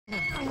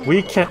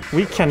We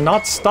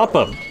cannot stop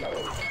them.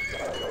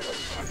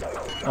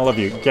 All of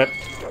you,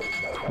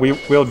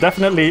 we'll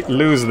definitely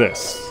lose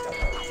this.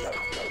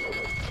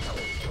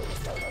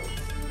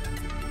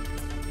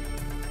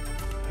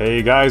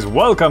 Hey guys,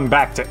 welcome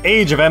back to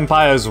Age of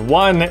Empires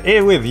 1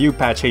 with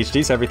UPatch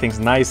HD, so everything's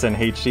nice and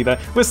HD there.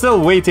 We're still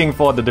waiting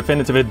for the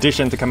definitive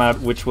edition to come out,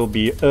 which will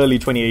be early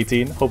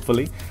 2018,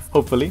 hopefully.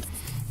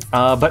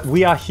 But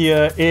we are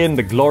here in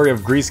the Glory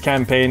of Greece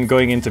campaign,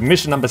 going into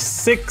mission number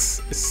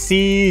 6,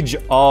 Siege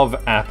of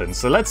Athens.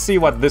 So let's see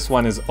what this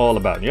one is all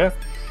about, yeah?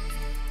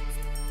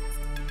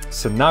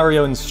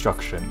 Scenario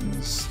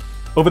instructions.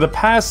 Over the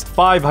past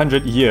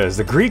 500 years,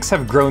 the Greeks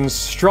have grown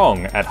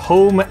strong at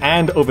home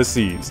and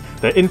overseas.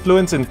 Their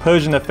influence in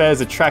Persian affairs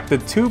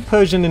attracted 2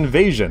 Persian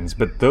invasions,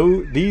 but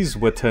these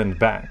were turned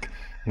back.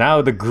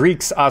 Now the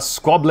Greeks are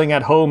squabbling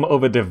at home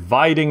over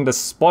dividing the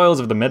spoils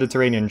of the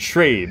Mediterranean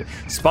trade.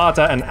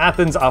 Sparta and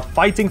Athens are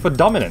fighting for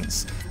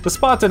dominance. The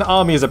Spartan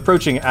army is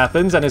approaching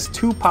Athens and is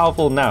too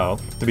powerful now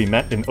to be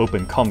met in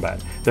open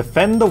combat.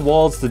 Defend the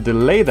walls to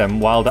delay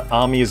them while the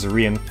army is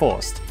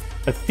reinforced.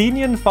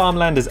 Athenian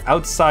farmland is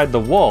outside the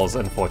walls,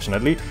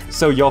 unfortunately,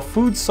 so your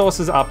food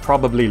sources are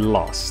probably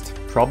lost.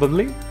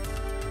 Probably?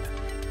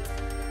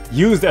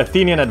 Use the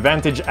Athenian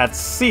advantage at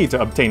sea to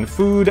obtain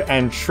food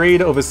and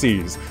trade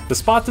overseas. The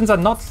Spartans are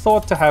not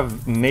thought to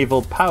have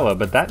naval power,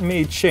 but that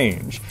may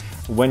change.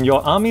 When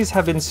your armies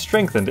have been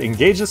strengthened,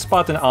 engage the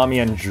Spartan army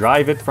and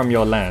drive it from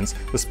your lands.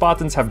 The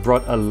Spartans have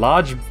brought a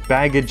large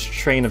baggage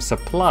train of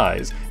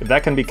supplies. If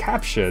that can be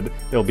captured,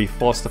 they'll be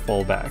forced to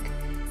fall back.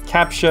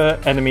 Capture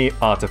enemy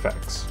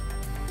artifacts.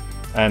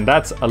 And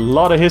that's a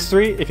lot of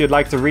history if you'd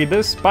like to read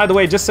this. By the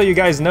way, just so you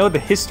guys know, the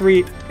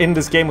history in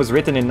this game was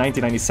written in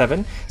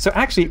 1997. So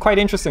actually, quite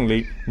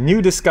interestingly,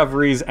 new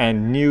discoveries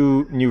and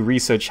new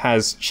research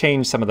has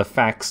changed some of the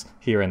facts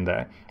here and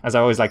there. As I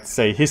always like to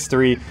say,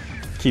 history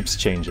keeps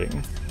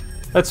changing.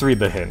 Let's read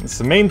the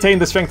hints. Maintain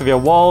the strength of your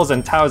walls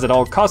and towers at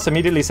all costs.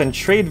 Immediately send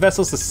trade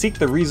vessels to seek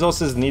the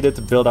resources needed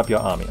to build up your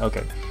army.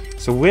 Okay,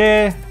 so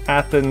we're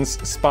Athens,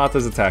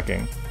 Sparta's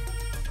attacking.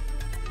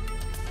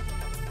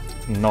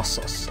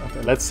 Knossos.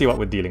 Okay, let's see what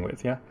we're dealing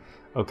with, yeah?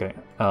 Okay,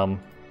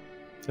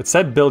 it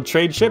said build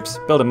trade ships,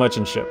 build a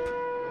merchant ship.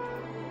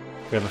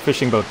 We have a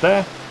fishing boat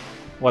there.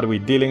 What are we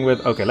dealing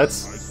with? Okay,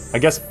 let's, I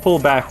guess, pull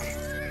back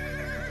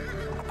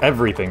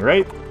everything,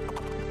 right?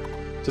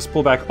 Just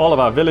pull back all of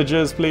our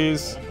villages,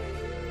 please.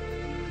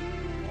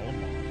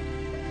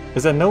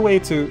 Is there no way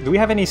to... Do we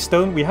have any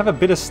stone? We have a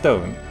bit of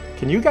stone.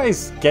 Can you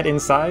guys get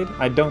inside?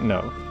 I don't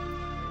know.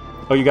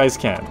 Oh, you guys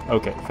can.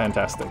 Okay,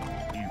 fantastic.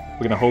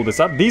 We're gonna hold this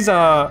up. These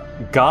are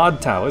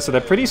guard towers, so they're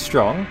pretty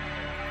strong.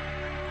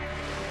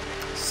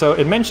 So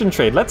it mentioned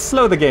trade. Let's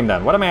slow the game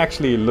down. What am I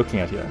actually looking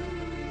at here?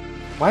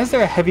 Why is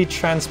there a heavy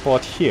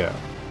transport here?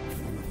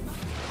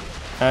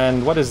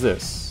 And what is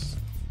this?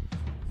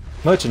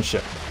 Merchant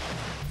ship.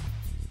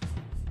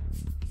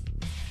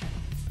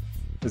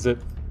 Is it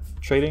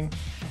trading?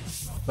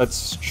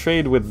 Let's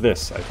trade with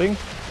this, I think.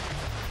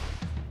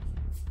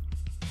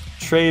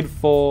 Trade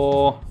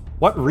for...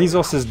 What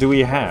resources do we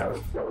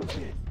have?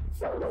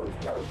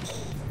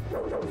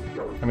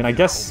 I mean, I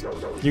guess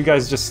you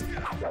guys just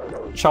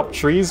chop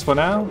trees for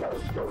now?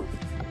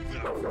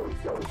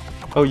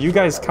 Oh, you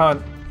guys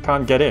can't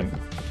get in.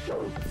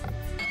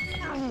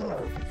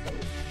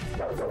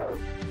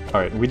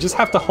 Alright, we just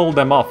have to hold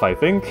them off, I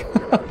think.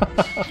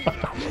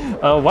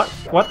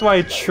 What do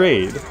I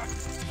trade?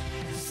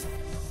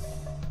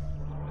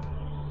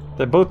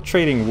 They're both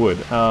trading wood.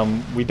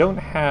 We don't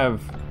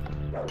have...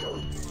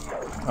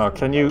 Oh,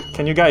 can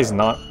you guys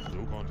not?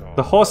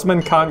 The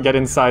horsemen can't get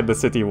inside the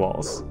city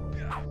walls.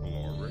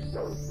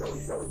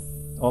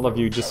 All of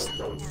you just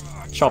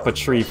chop a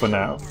tree for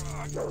now.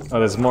 Oh,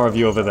 there's more of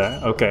you over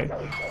there. Okay.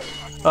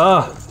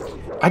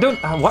 I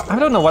don't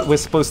know what we're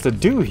supposed to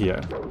do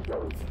here.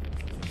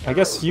 I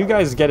guess you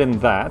guys get in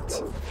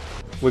that.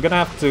 We're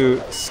gonna have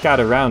to scout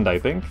around, I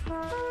think.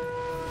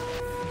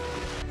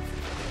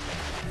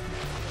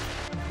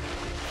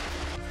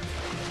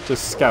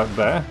 Just scout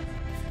there.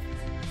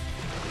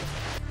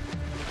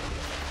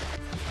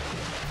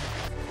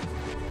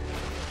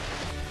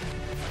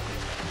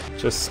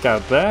 Just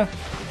scout there.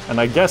 And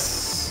I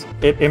guess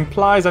it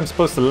implies I'm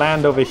supposed to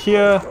land over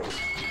here.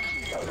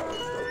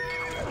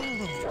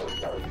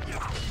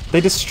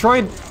 They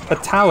destroyed a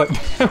tower.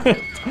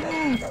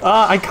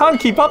 I can't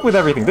keep up with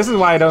everything. This is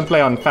why I don't play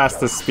on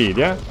fastest speed,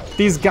 yeah?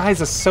 These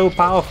guys are so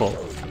powerful.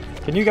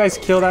 Can you guys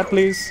kill that,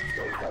 please?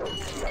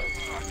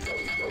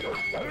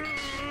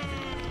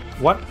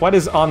 What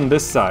is on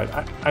this side?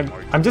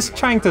 I'm just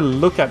trying to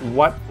look at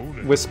what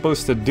we're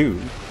supposed to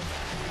do.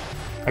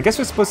 I guess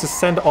we're supposed to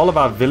send all of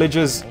our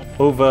villagers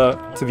over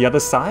to the other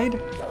side?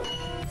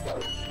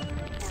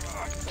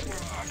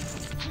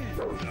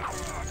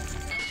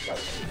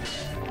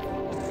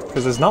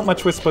 Because there's not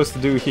much we're supposed to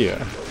do here.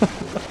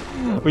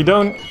 we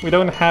don't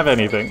have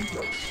anything.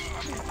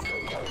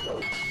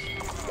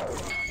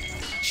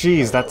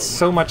 Jeez, that's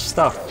so much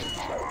stuff.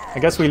 I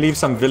guess we leave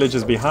some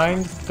villagers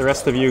behind. The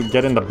rest of you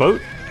get in the boat.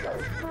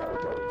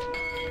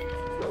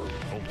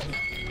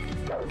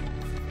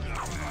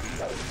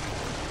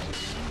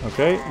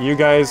 Okay, you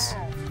guys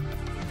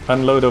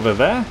unload over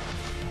there.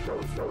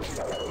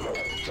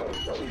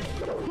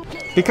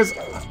 Because,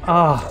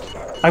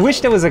 I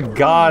wish there was a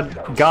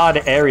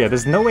guard area.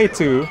 There's no way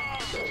to...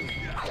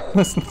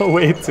 There's no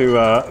way to,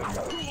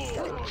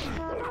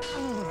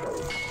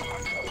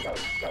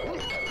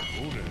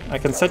 I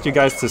can set you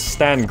guys to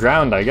stand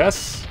ground, I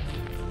guess.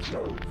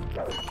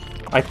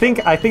 I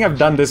think I've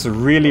done this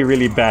really,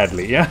 really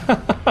badly, yeah?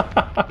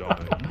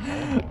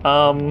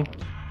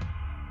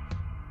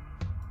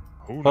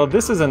 Well,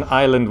 this is an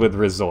island with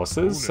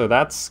resources, so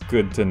that's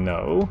good to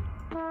know.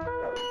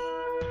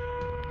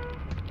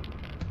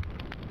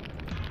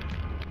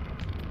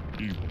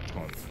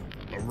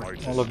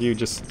 All of you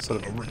just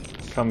sort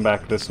of come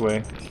back this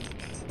way.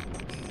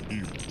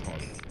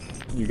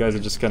 You guys are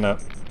just gonna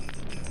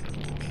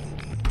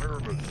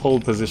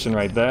hold position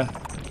right there.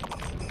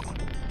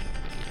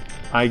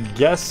 I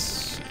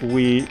guess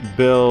we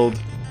build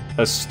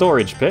a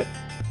storage pit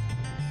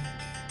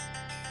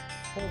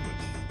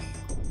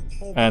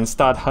and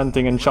start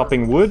hunting and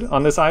chopping wood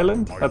on this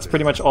island. That's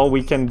pretty much all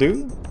we can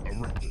do.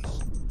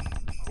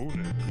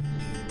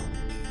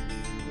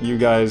 You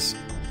guys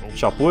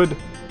chop wood.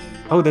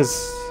 Oh,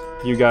 there's...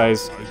 You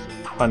guys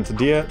hunt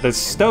deer. There's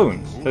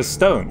stone. There's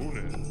stone.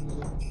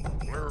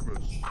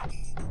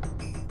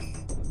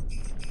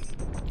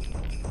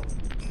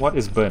 What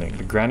is burning?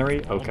 The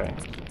granary? Okay.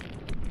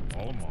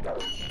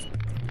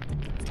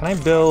 Can I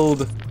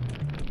build...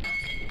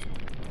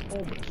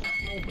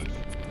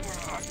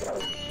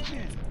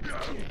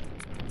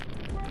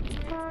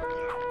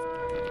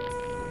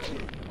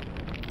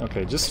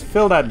 Okay, just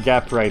fill that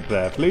gap right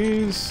there,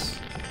 please.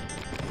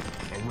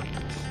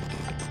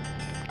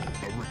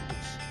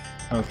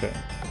 Okay.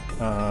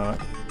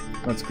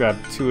 Let's grab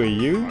 2 of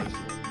you.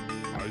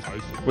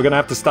 We're gonna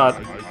have to start...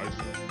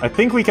 I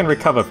think we can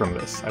recover from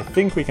this. I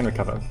think we can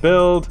recover.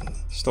 Build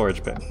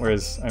storage pit.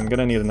 Whereas I'm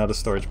gonna need another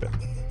storage pit.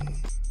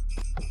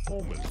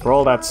 For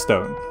all that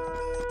stone.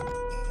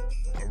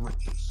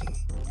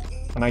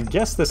 And I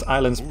guess this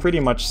island's pretty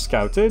much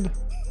scouted.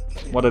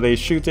 What are they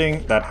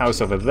shooting? That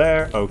house over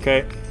there.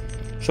 Okay.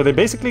 So they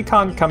basically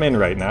can't come in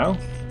right now.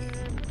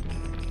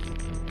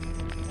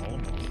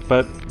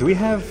 But do we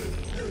have...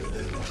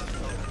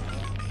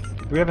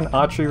 Do we have an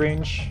archery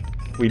range?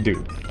 We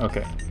do.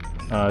 Okay.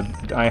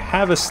 I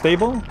have a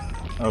stable.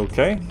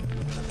 Okay.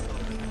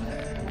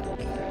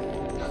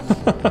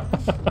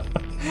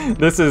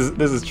 This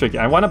is tricky.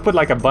 I want to put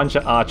like a bunch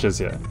of archers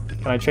here.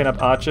 Can I train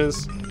up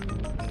archers?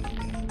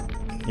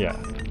 Yeah.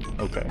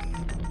 Okay.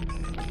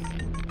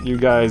 You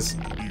guys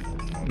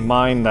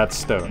mine that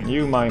stone.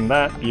 You mine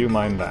that. You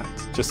mine that.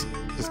 Just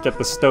get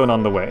the stone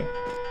on the way.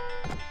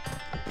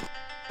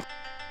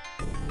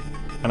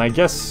 And I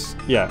guess,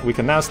 yeah, we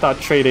can now start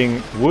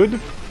trading wood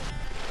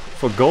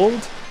for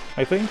gold,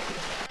 I think.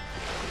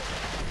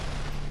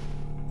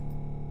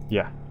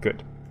 Yeah,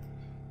 good.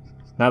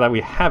 Now that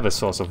we have a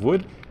source of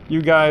wood,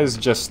 you guys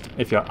just,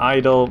 if you're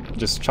idle,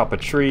 just chop a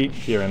tree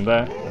here and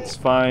there. That's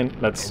fine.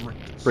 Let's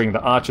bring the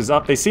archers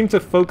up. They seem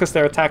to focus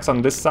their attacks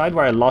on this side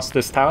where I lost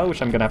this tower,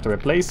 which I'm gonna have to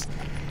replace.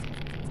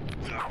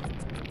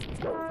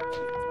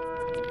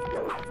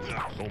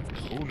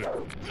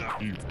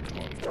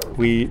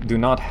 We do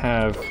not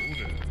have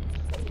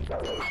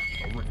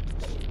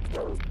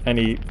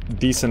any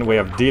decent way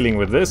of dealing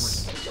with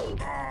this.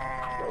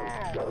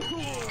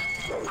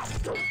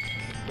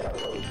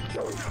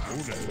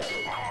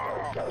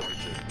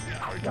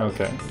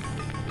 Okay.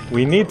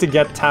 We need to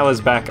get towers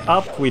back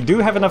up. We do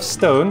have enough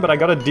stone, but I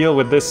gotta deal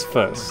with this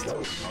first.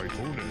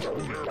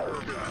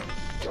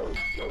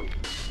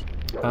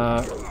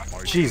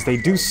 Jeez, they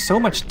do so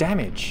much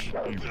damage.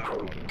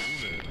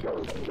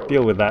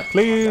 Deal with that,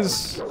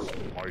 please.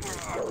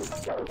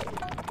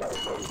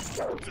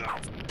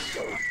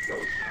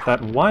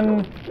 That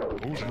one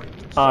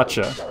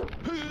archer.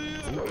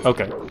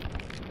 Okay.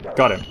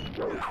 Got him.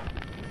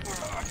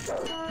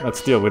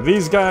 Let's deal with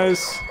these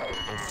guys.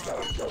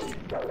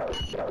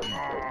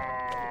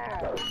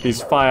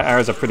 These fire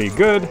arrows are pretty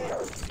good.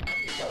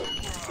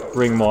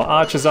 Bring more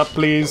archers up,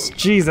 please.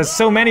 Jeez, there's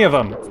so many of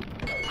them.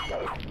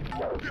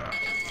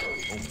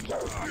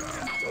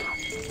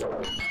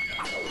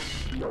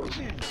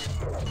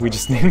 We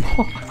just need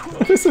more.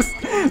 This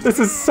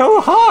is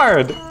so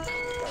hard.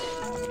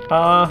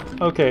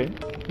 Okay.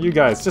 You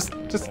guys, just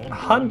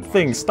hunt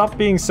things. Stop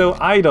being so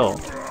idle.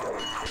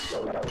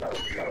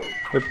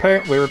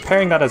 We're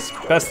repairing that as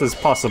best as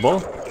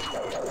possible.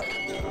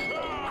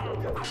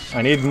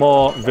 I need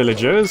more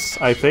villagers,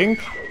 I think.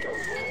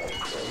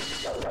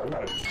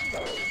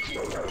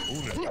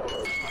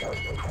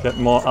 Get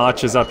more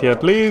archers up here,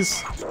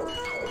 please.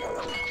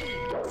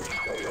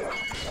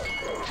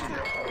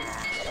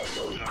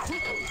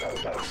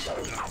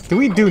 Do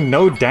we do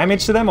no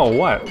damage to them or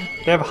what?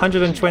 They have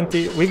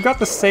 120. We've got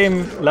the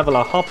same level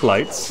of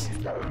hoplites.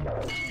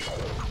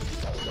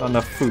 Not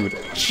enough food.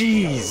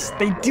 Jeez,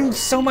 they do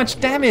so much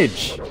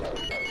damage.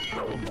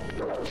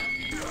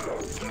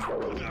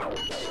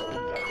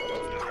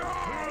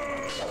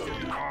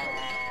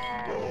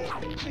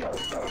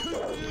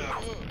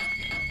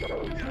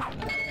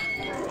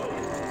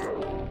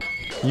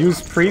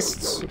 use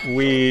priests.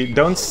 We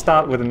don't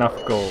start with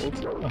enough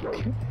gold.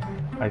 Okay.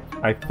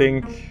 I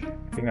think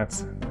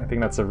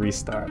that's a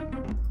restart.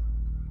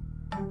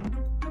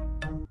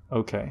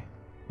 Okay.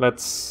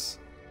 Let's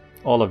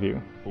all of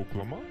you.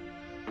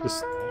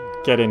 Just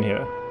get in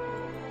here.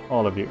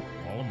 All of you.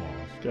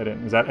 Get in.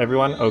 Is that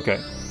everyone? Okay.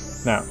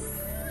 Now,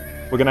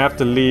 we're gonna have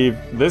to leave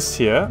this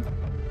here.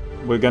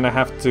 We're gonna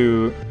have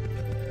to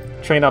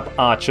train up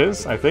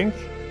archers, I think.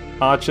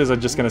 Archers are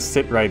just gonna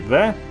sit right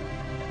there.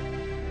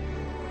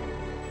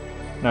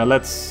 Now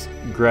let's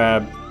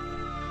grab...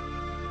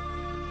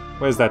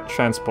 Where's that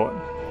transport?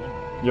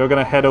 You're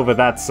gonna head over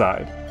that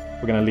side.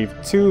 We're gonna leave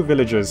 2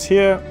 villagers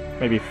here,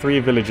 maybe 3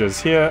 villagers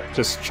here.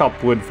 Just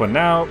chop wood for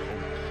now,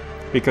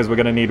 because we're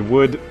gonna need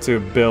wood to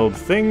build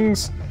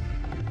things.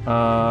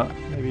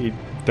 Maybe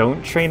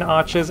don't train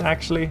archers,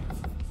 actually.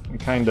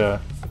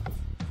 Kinda...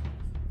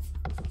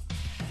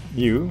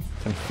 You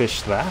can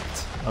fish that.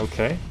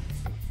 Okay.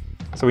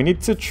 So we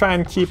need to try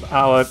and keep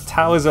our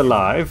towers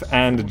alive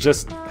and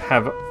just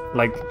have,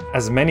 like,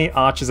 as many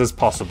archers as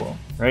possible,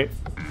 right?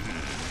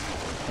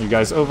 You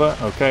guys over?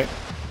 Okay.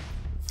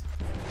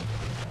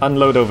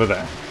 Unload over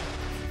there.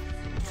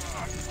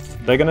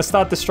 They're gonna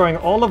start destroying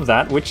all of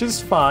that, which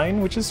is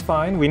fine, which is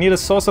fine. We need a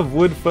source of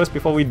wood first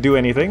before we do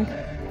anything.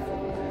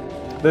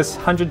 This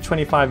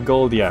 125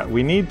 gold, yeah.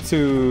 We need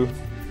to...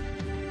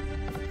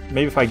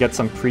 Maybe if I get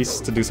some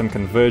priests to do some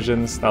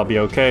conversions, that'll be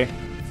okay.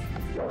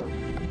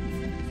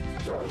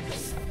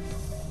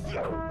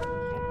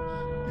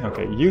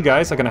 Okay, you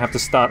guys are gonna have to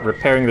start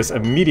repairing this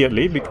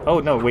immediately.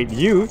 Oh no, wait,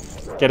 you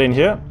get in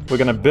here. We're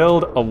gonna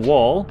build a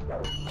wall.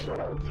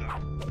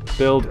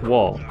 Build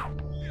wall.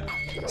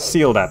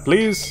 Seal that,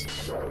 please.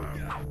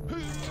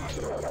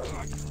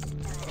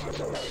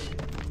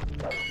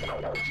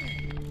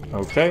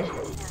 Okay.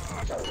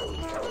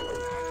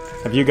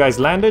 Have you guys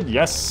landed?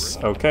 Yes.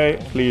 Okay,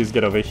 please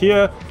get over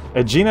here.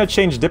 Aegina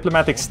changed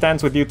diplomatic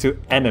stance with you to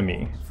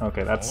enemy.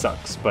 Okay, that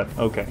sucks, but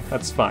okay,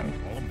 that's fine.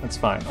 That's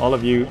fine. All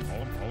of you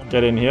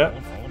get in here.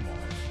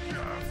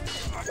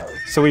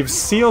 So we've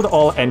sealed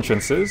all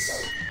entrances.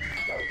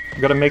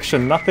 We've got to make sure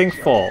nothing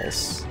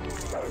falls.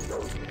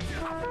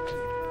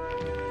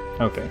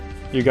 Okay,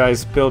 you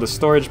guys build a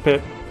storage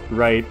pit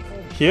right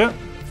here.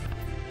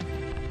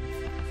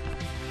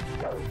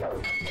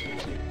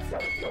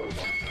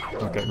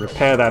 Okay,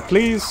 repair that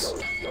please.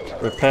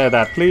 Repair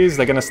that please.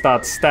 They're gonna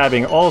start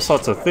stabbing all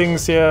sorts of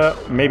things here.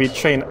 Maybe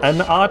train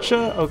an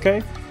archer,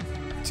 okay.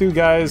 2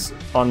 guys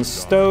on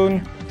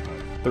stone.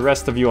 The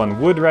rest of you on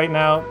wood right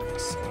now.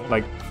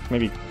 Like,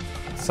 maybe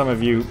some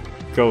of you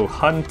go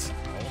hunt.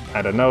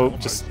 I don't know,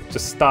 just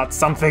start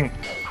something.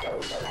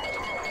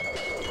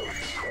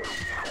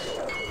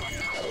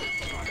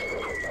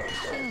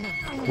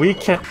 We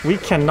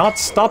cannot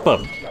stop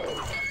them.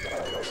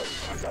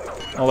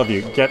 All of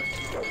you, get...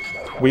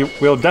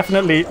 We'll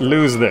definitely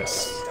lose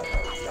this.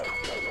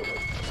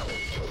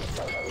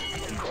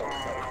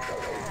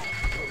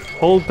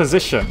 Hold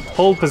position.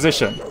 Hold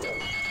position.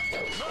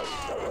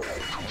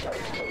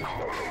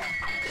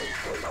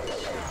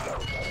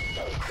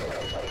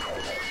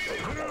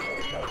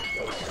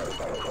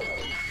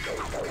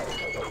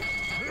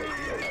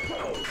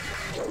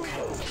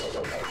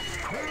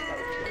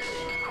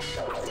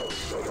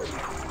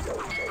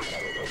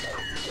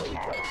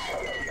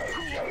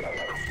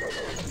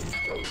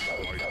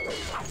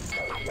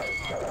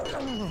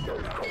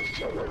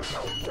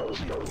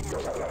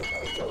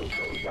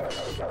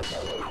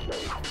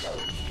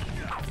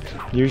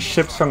 Use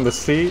ships from the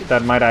sea,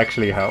 that might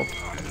actually help.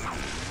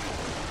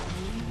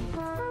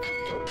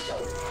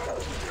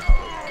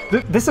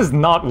 This is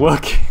not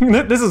working.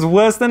 This is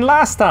worse than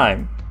last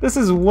time. This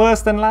is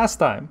worse than last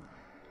time.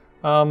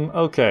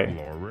 Okay.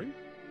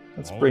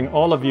 Let's bring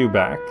all of you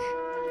back.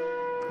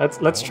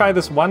 Let's try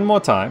this one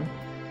more time.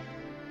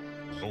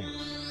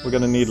 We're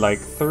gonna need like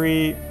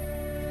 3.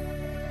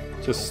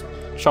 Just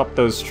chop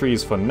those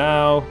trees for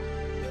now.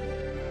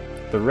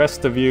 The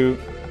rest of you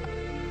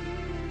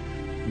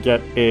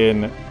get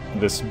in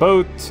this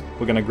boat.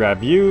 We're gonna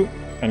grab you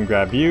and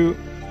grab you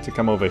to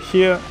come over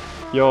here.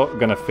 You're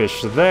gonna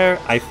fish there.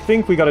 I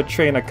think we gotta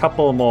train a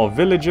couple more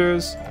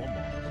villagers.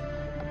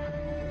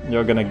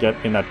 You're gonna get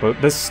in that boat.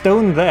 There's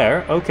stone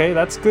there. Okay,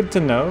 that's good to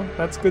know.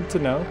 That's good to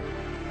know.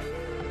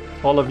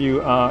 All of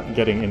you are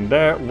getting in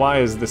there. Why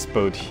is this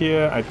boat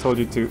here? I told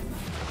you to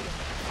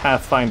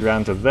pathfind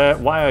around to there.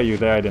 Why are you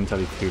there? I didn't tell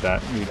you to do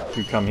that.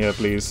 You come here,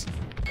 please.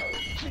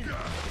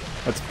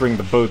 Let's bring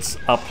the boats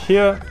up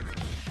here.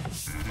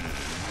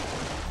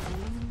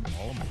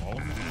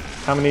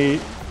 How many?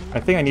 I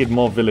think I need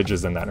more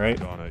villagers than that, right?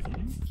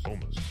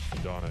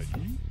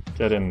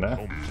 Get in there.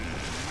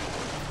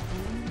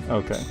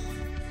 Okay.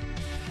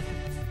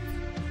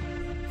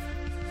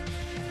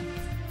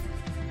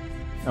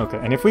 Okay,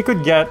 and if we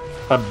could get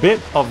a bit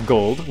of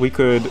gold, we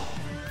could...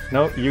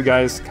 No, you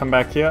guys come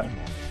back here.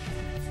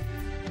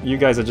 You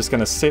guys are just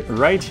gonna sit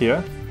right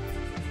here.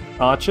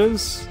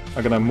 Archers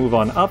are gonna move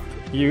on up.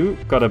 You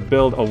gotta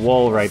build a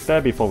wall right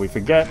there before we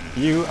forget.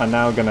 You are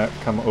now gonna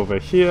come over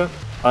here.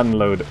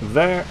 Unload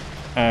there,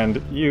 and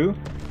you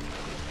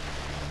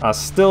are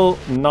still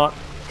not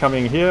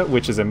coming here,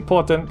 which is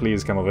important.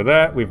 Please come over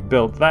there. We've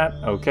built that.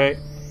 Okay.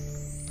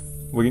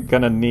 We're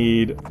gonna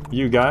need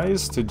you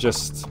guys to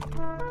just...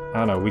 I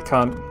don't know, we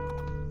can't...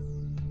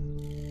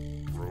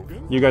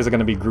 You guys are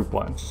gonna be group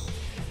 1.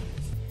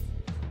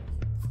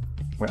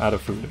 We're out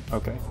of food.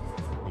 Okay.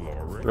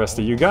 The rest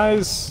of you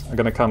guys are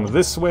gonna come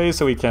this way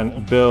so we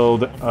can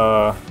build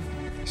a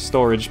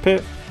storage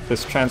pit.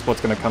 This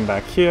transport's gonna come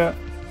back here.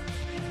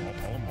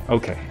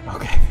 Okay,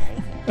 okay.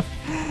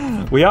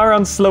 We are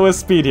on slower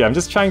speed here. I'm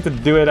just trying to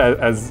do it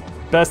as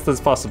best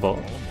as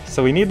possible.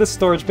 So we need the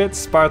storage pit.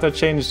 Sparta,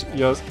 change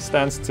your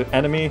stance to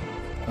enemy.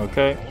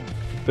 Okay.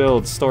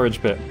 Build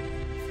storage pit.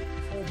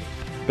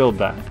 Build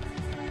that.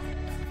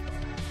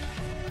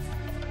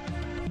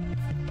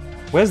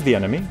 Where's the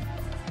enemy?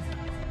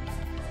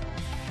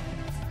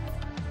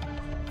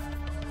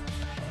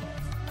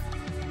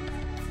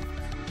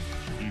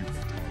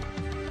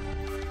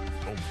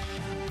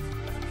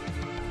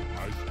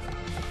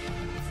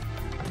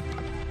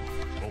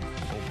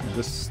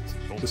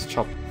 Just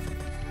chop.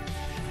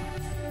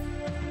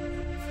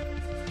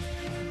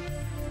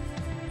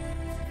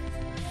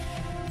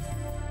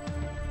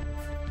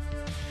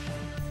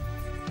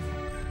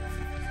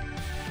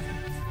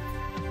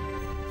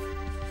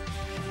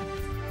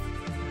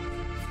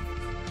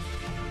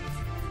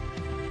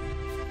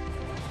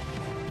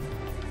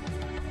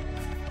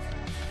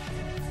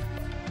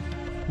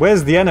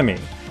 Where's the enemy?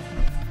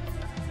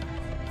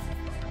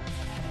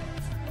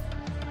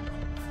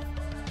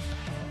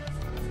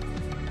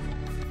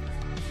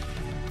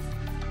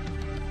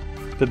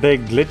 Did they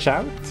glitch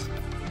out?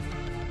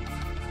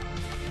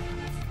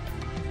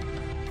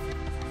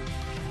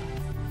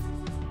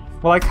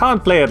 Well, I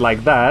can't play it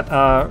like that.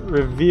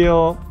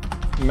 Reveal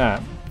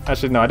map.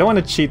 Actually, no, I don't want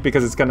to cheat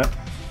because it's gonna...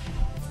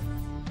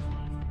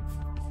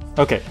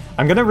 Okay,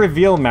 I'm gonna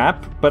reveal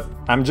map, but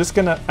I'm just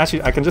gonna...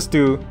 Actually, I can just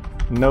do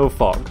no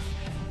fog.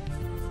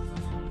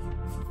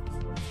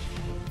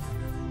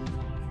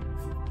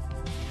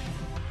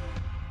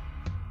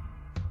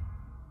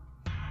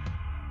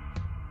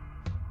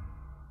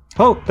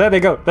 Oh, there they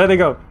go, there they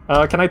go.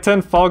 Can I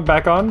turn fog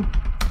back on?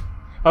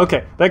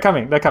 Okay, they're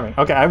coming, they're coming.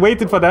 Okay, I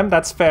waited for them,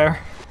 that's fair.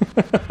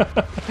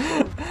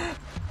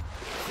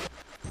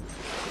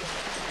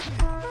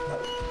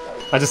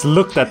 I just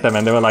looked at them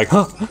and they were like,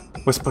 oh,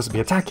 we're supposed to be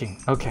attacking.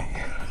 Okay,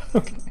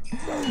 okay.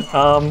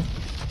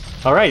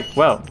 Alright,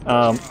 well,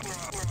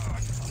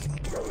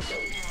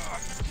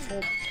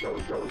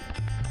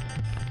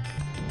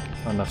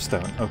 enough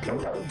stone, okay.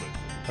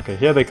 Okay,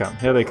 here they come,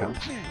 here they come.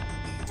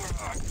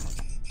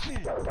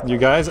 You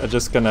guys are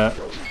just gonna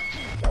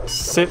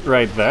sit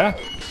right there.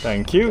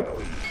 Thank you.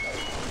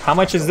 How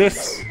much is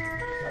this?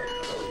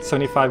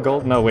 75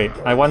 gold? No, wait.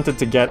 I wanted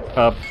to get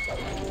a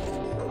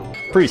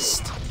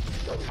priest.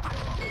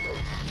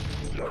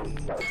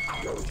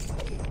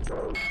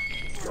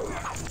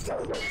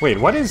 Wait,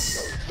 what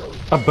is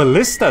a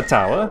ballista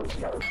tower?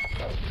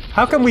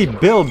 How can we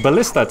build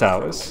ballista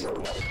towers?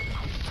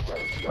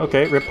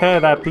 Okay,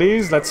 repair that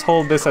please. Let's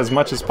hold this as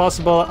much as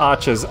possible.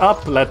 Archers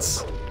up.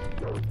 Let's...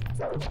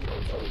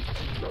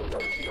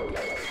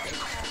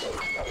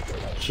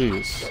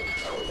 Jeez.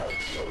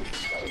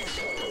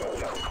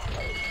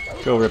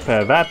 Go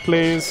repair that,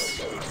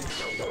 please.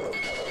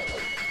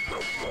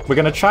 We're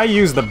gonna try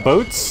use the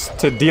boats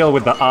to deal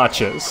with the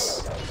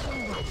archers.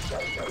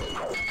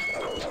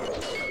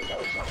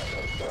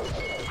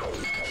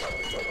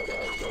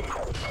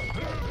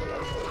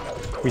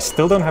 We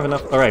still don't have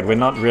enough... Alright, we're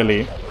not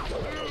really...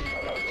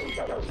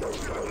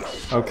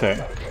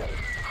 Okay.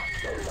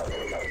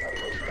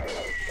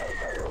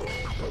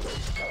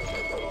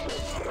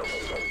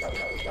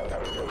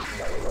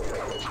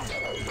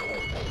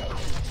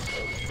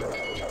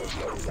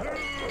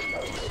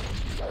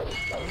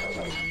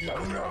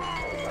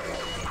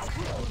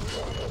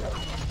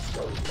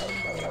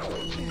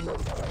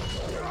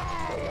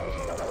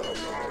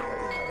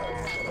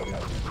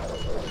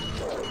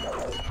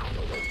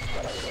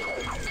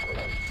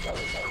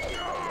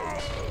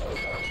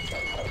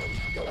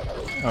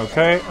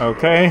 Okay,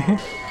 okay.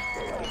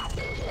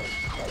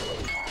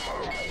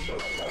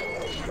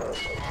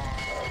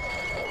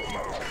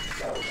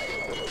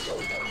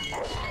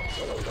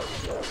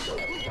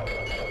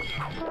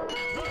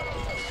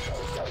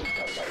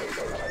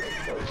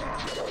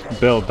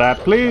 Build that,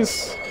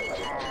 please.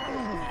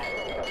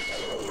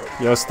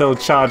 You're still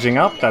charging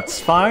up, that's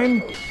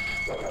fine.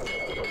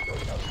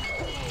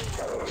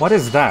 What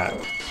is that?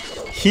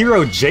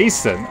 Hero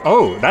Jason.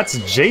 Oh, that's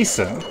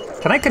Jason.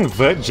 Can I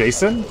convert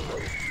Jason?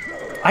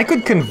 I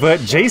could convert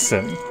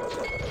Jason.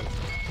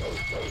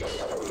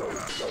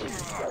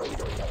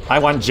 I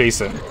want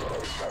Jason.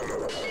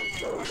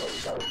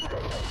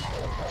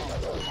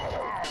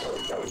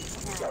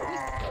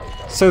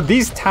 So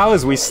these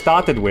towers we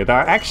started with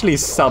are actually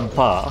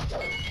subpar.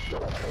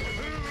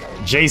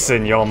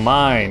 Jason, you're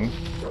mine.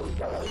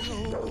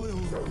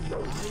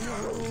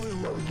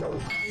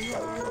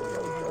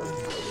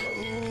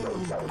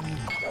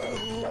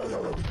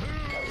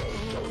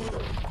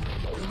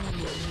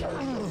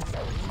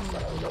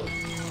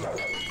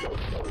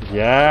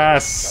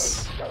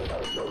 Yes!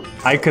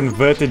 I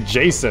converted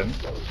Jason.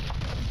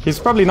 He's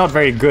probably not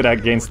very good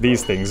against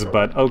these things,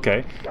 but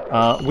okay.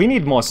 We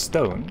need more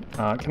stone.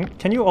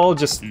 Can you all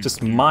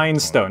just mine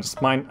stone?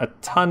 Just mine a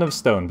ton of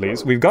stone,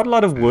 please. We've got a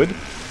lot of wood.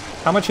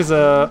 How much is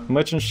a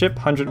merchant ship?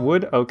 100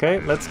 wood. Okay,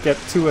 let's get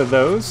 2 of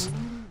those.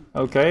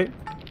 Okay.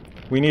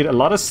 We need a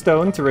lot of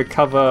stone to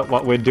recover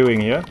what we're doing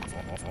here.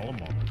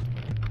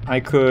 I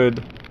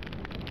could...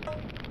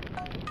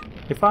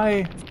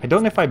 I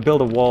don't know if I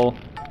build a wall.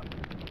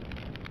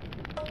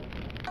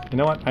 You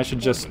know what? I should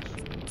just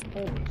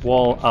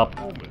wall up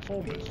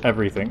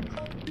everything.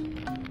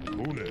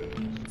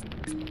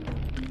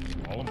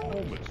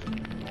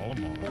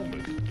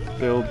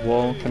 Build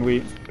wall. Can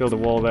we build a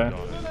wall there?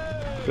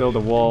 Build a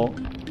wall.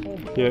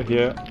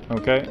 Here.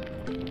 Okay.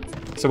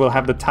 So we'll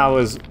have the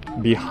towers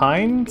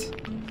behind.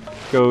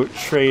 Go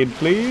trade,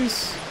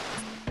 please.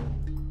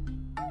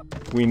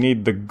 We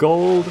need the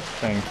gold.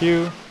 Thank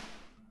you.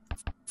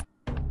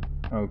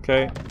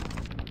 Okay.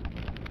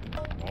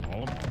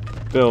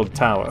 Build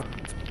tower.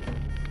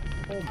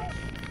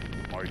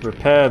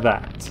 Repair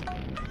that.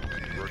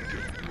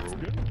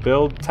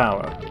 Build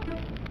tower.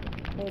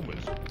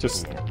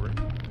 Just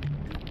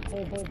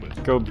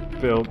go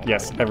build.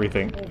 Yes,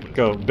 everything.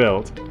 Go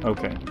build.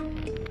 Okay.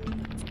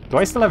 Do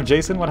I still have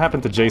Jason? What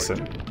happened to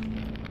Jason?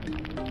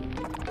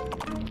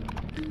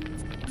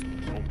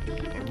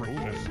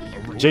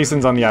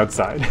 Jason's on the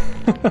outside.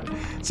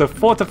 So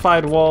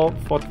fortified wall,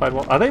 fortified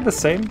wall. Are they the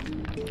same?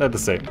 They're the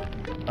same.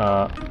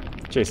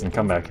 Jason,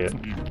 come back here.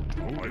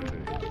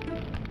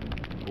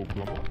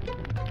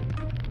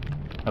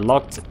 I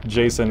locked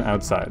Jason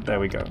outside. There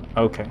we go.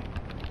 Okay.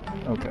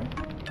 Okay.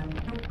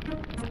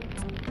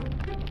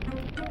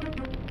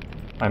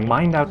 I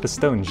mined out the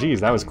stone. Jeez,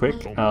 that was quick.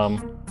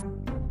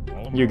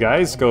 You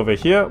guys, go over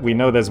here. We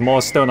know there's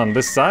more stone on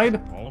this side.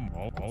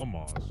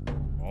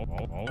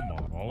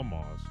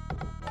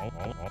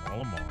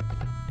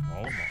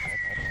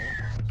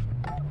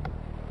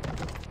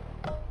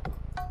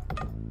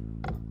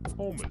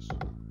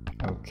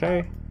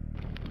 Okay.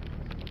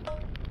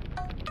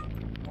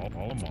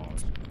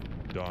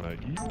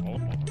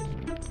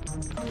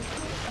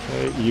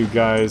 Okay, you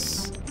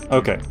guys...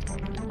 Okay.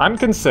 I'm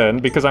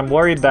concerned because I'm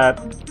worried that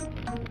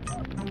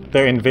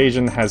their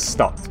invasion has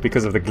stopped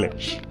because of the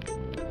glitch.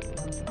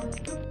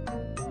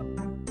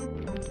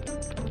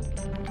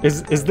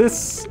 Is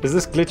this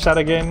glitched out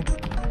again?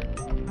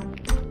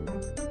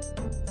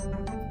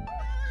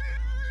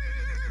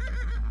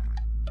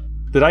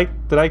 Did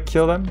I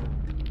kill them?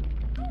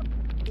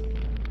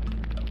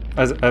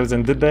 As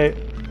in, did they?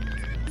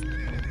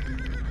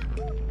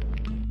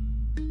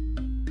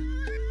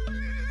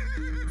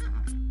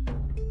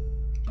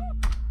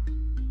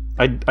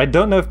 I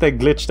don't know if they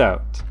glitched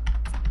out.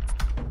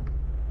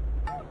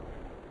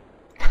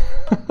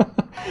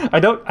 I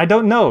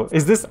don't know.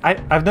 Is this?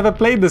 I've never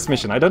played this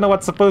mission. I don't know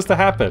what's supposed to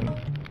happen.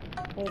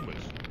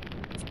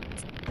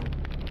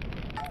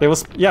 There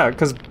was, yeah,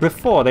 because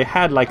before they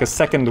had like a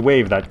second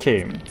wave that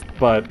came,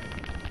 but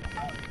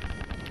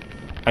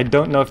I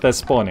don't know if they're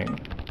spawning.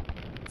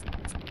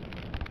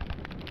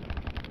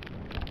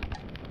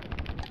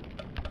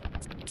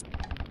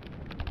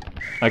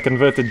 I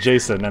converted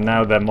Jason and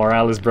now their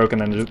morale is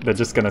broken and they're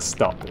just gonna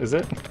stop, is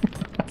it?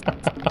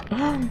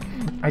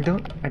 I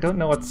don't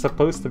know what's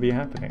supposed to be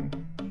happening.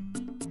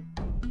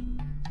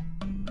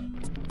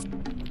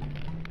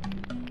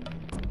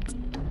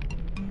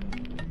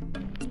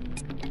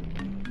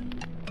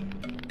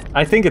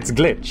 I think it's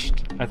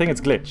glitched. I think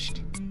it's glitched.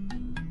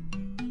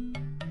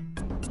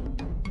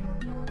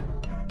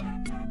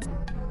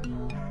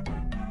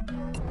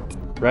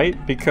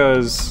 Right?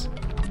 Because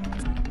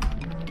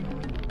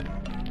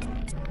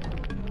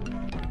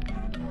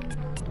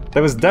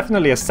there was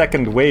definitely a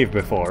second wave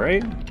before,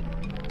 right?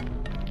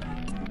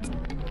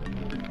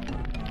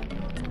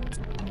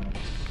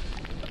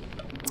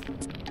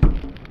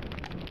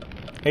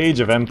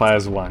 Age of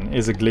Empires 1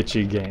 is a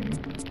glitchy game.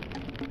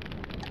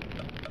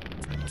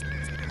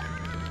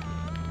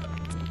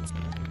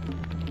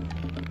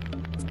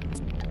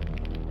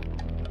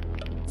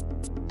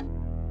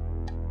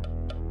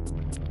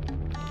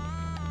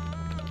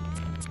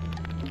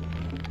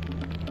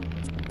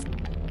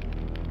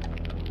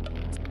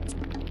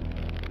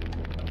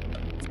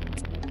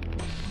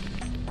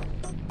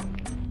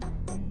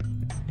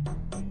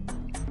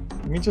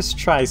 Let me just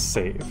try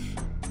save.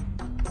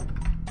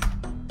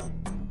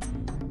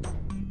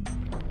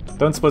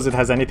 Don't suppose it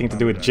has anything to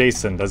do with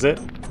Jason, does it?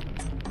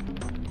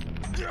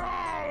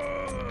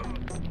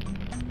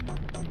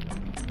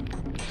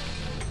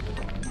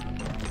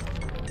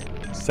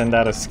 Send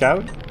out a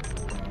scout.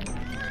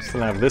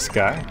 Still have this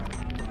guy.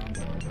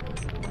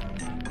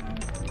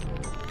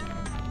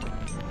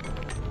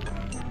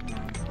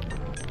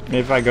 Maybe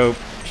if I go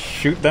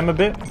shoot them a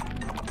bit,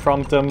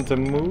 prompt them to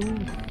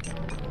move.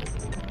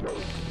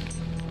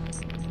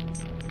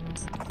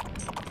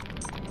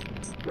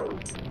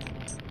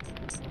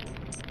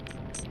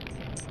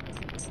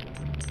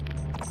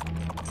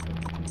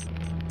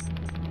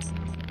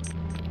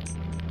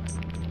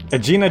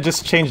 Aegina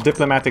just changed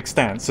diplomatic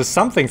stance, so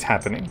something's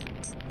happening.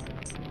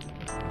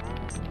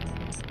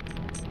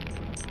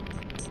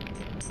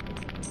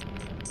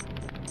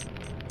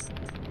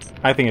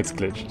 I think it's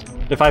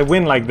glitched. If I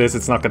win like this,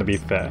 it's not gonna be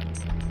fair.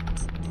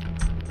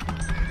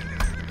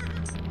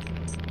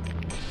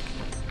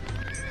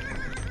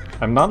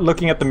 I'm not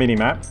looking at the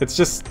minimap, it's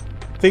just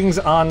things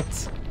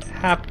aren't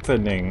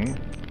happening.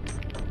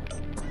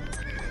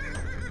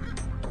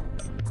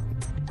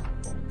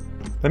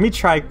 Let me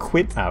try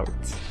quit out.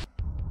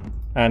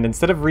 And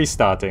instead of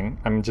restarting,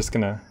 I'm just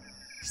gonna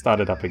start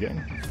it up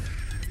again.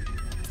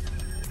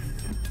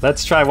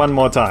 Let's try one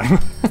more time.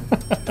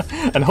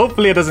 And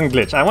hopefully it doesn't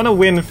glitch. I want to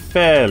win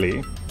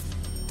fairly.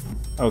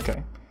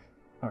 Okay.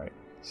 Alright.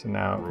 So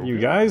now you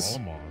guys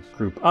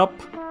group up.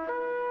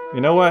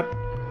 You know what?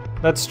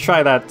 Let's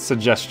try that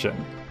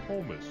suggestion.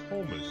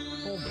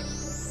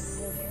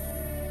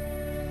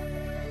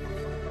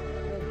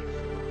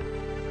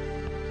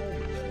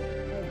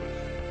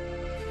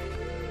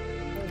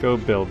 Go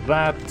build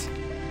that.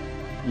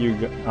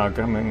 You are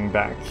coming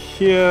back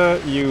here.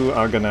 You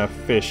are gonna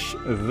fish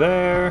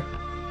there.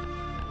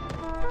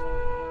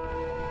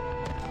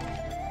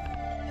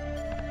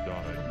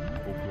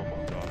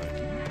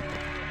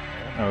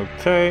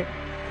 Okay.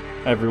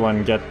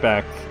 Everyone get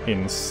back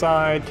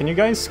inside. Can you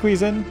guys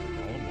squeeze in?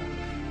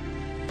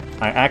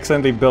 I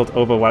accidentally built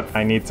over what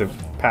I need to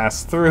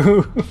pass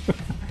through.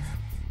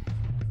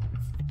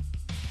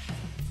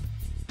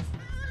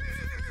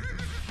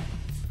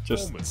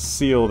 Just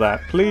seal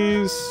that,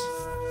 please.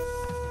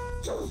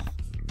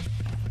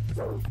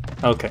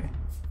 Okay.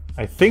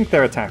 I think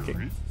they're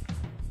attacking.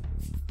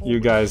 You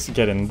guys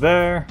get in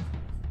there.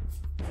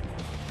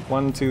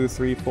 1, 2,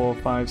 3, 4,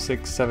 5,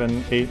 6,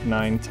 7, 8,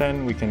 9,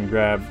 10. We can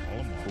grab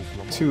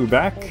 2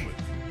 back.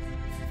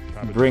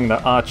 Bring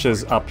the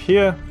archers up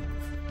here.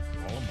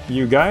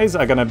 You guys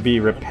are gonna be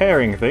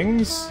repairing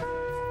things.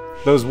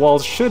 Those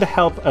walls should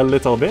help a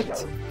little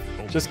bit.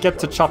 Just get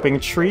to chopping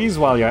trees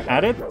while you're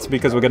at it,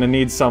 because we're gonna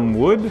need some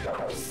wood.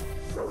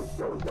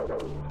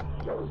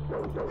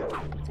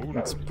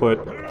 Let's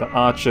put the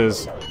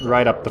archers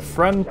right up the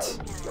front.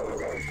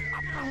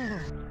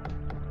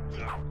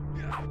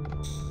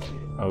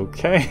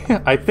 Okay,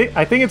 I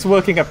think it's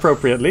working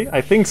appropriately.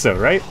 I think so,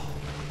 right?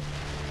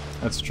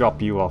 Let's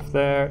drop you off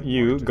there.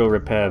 You go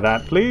repair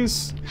that,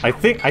 please. I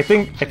think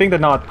they're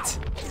not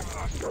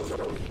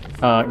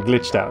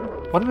glitched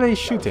out. What are they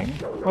shooting?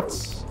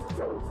 What's...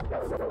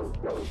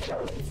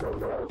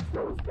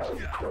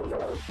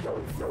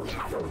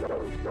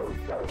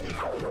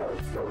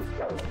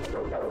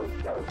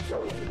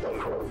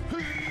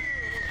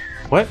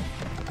 What?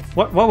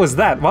 What was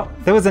that? What?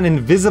 There was an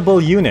invisible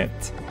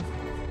unit.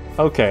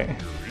 Okay.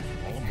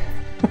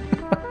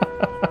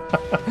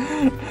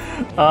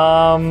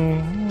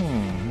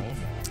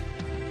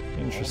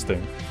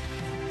 Interesting.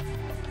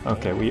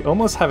 Okay, we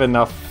almost have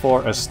enough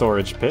for a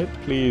storage pit.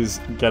 Please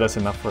get us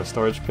enough for a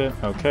storage pit.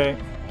 Okay.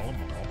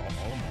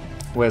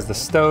 Where's the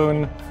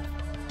stone?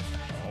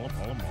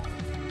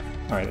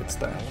 Alright, it's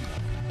there.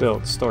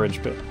 Build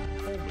storage pit.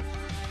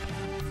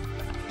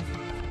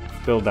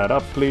 Build that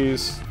up,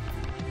 please.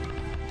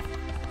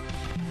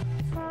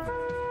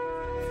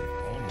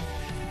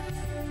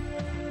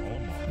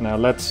 Now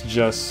let's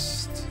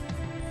just...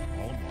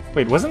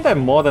 Wait, wasn't there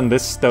more than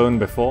this stone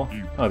before?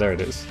 Oh, there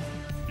it is.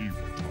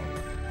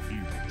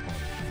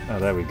 Oh,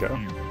 there we go.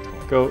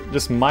 Go,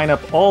 just mine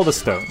up all the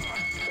stone.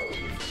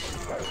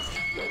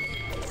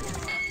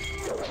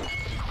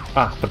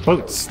 Ah, the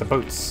boats, the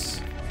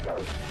boats.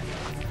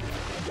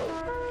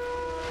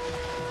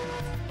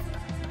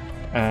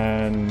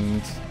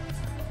 And...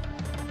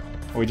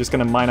 Are we just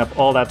gonna mine up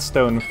all that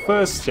stone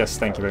first? Yes,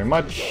 thank you very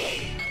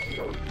much.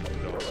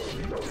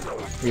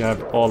 We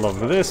have all of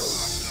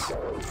this.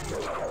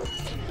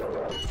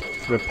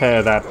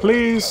 Repair that,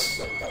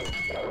 please.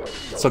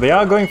 So they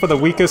are going for the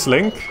weakest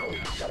link,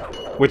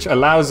 which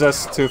allows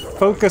us to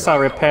focus our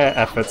repair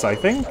efforts, I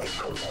think.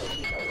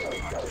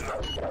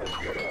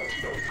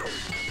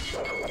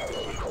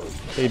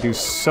 They do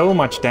so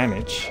much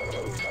damage.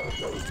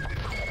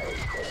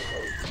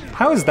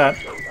 How is that?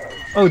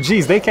 Oh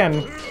geez, they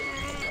can...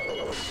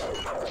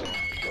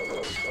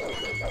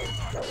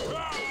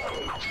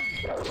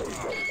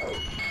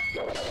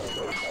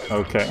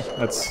 Okay,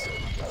 let's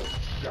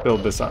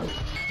build this up.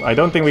 I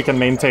don't think we can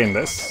maintain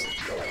this.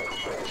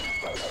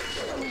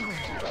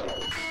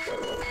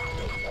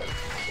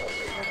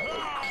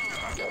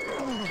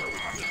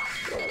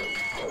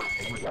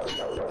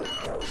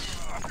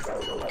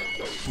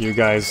 You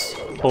guys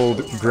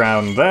hold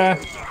ground there.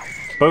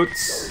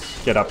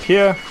 Boats, get up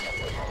here.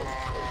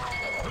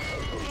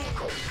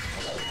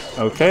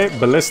 Okay,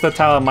 ballista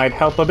tower might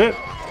help a bit.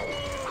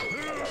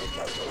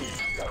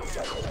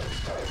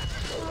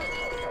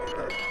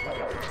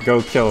 Go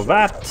kill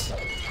that.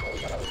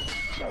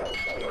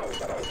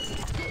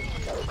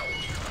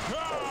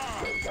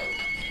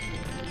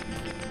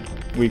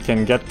 We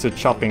can get to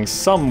chopping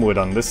some wood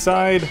on this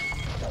side.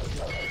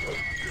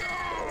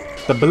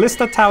 The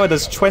ballista tower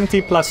does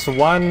 20 plus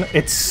 1.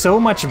 It's so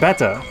much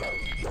better.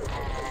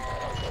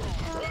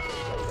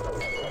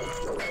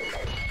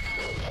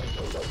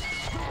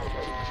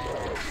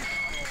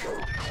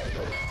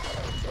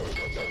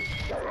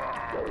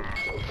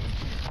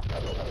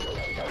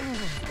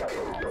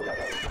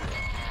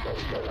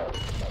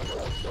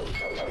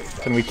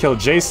 Can we kill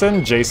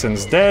Jason?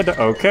 Jason's dead,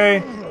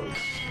 okay.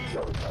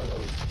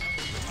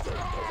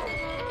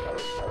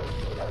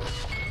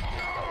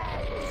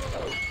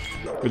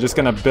 We're just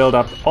gonna build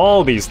up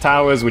all these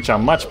towers, which are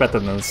much better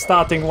than the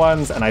starting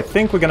ones, and I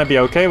think we're gonna be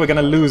okay. We're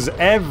gonna lose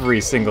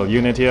every single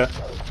unit here.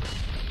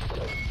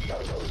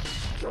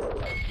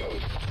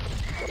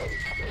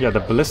 Yeah,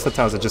 the ballista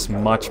towers are just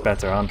much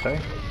better, aren't they?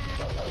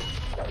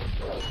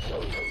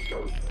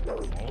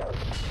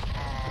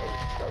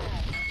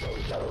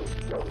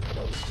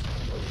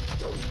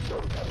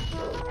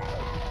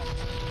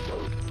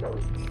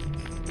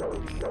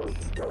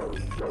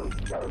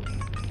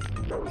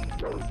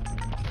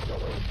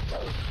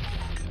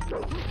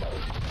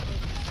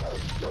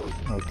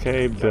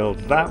 Okay, build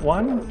that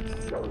one.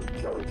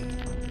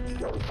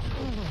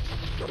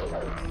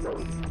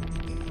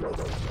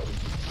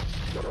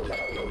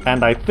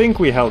 And I think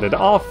we held it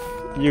off.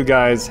 You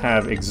guys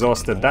have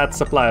exhausted that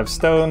supply of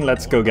stone.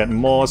 Let's go get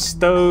more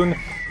stone.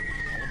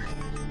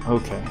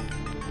 Okay.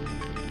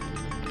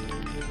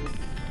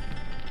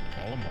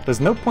 There's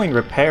no point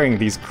repairing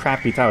these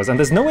crappy towers, and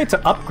there's no way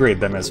to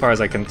upgrade them as far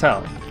as I can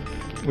tell.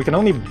 We can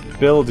only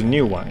build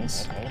new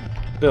ones.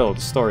 Build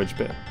storage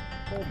bit.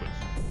 Okay.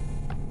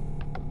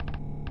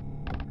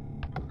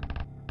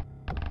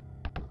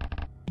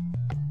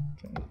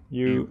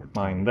 You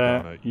mine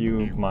there,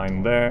 you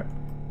mine there,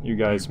 you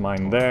guys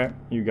mine there,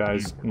 you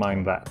guys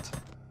mine that.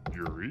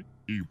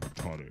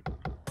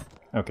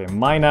 Okay,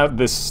 mine out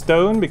this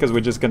stone because we're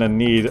just gonna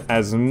need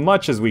as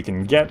much as we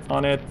can get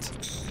on it.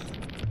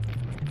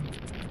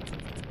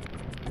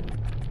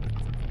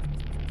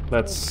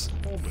 Let's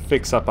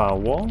fix up our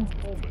wall.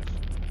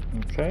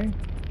 Okay.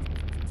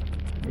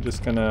 We're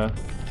just gonna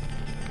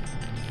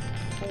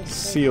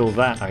seal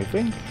that, I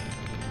think.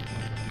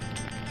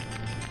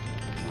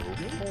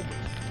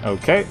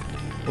 Okay.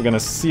 We're gonna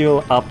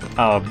seal up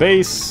our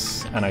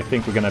base, and I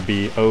think we're gonna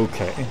be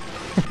okay.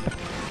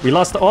 We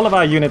lost all of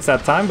our units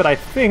that time, but I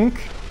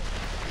think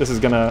this is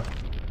gonna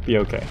be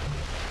okay.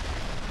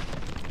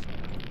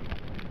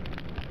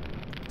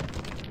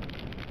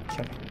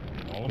 Okay.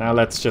 Now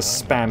let's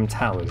just spam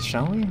towers,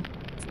 shall we?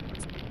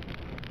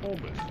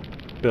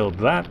 Build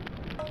that.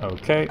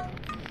 Okay.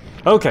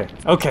 Okay,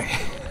 okay.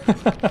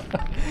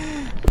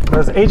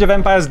 Does Age of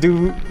Empires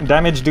do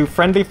damage do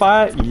friendly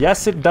fire?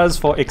 Yes, it does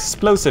for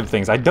explosive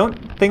things. I don't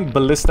think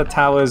ballista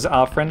towers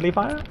are friendly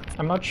fire.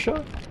 I'm not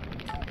sure.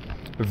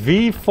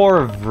 V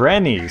for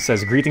Vrenny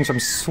says, greetings from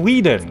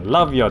Sweden.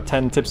 Love your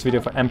 10 tips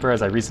video for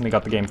Emperors. I recently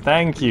got the game.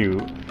 Thank you,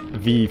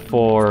 V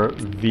for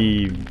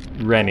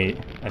Vrenny.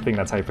 I think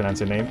that's how you pronounce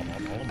your name.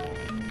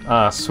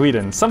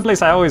 Sweden.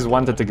 Someplace I always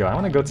wanted to go. I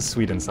want to go to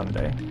Sweden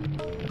someday.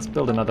 Let's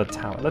build another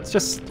tower. Let's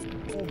just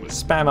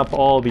spam up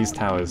all these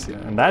towers here.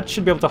 And that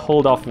should be able to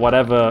hold off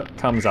whatever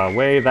comes our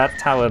way. That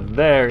tower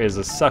there is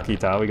a sucky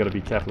tower. We gotta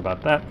be careful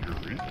about that.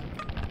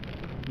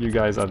 You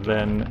guys are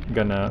then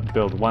gonna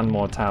build one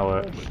more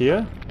tower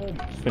here.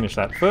 Finish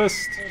that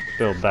first.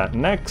 Build that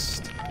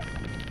next.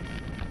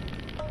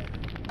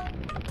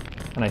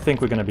 And I think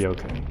we're gonna be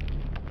okay.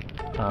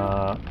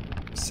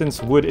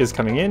 Since wood is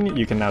coming in,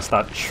 you can now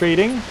start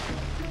trading.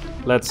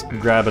 Let's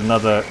grab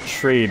another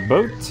trade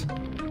boat.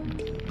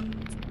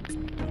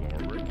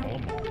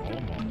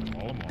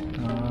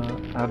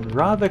 I'd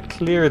rather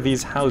clear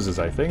these houses,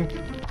 I think.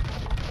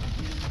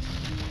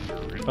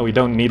 Oh, we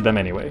don't need them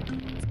anyway.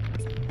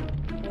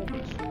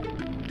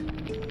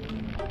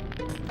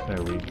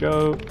 There we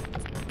go.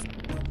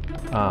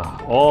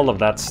 Ah, all of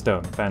that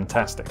stone.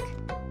 Fantastic.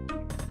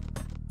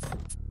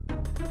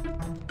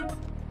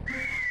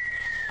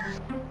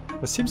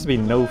 There seems to be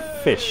no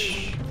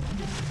fish.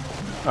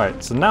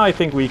 Alright, so now I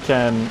think we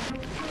can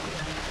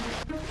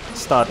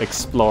start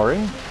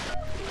exploring.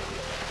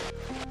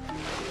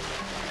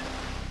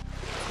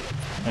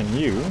 And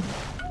you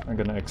are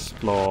gonna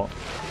explore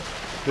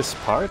this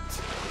part.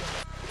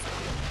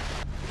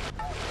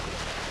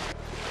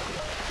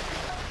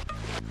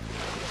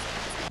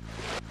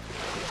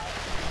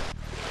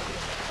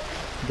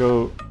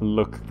 Go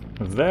look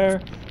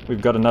there.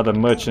 We've got another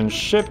merchant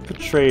ship.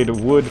 Trade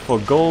wood for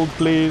gold,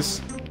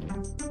 please.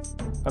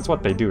 That's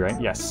what they do, right?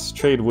 Yes,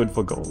 trade wood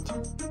for gold.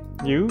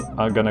 You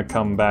are gonna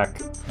come back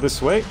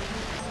this way.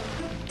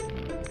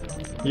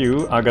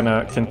 You are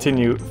gonna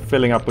continue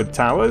filling up with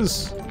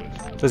towers.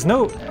 There's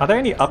no... Are there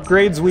any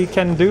upgrades we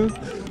can do?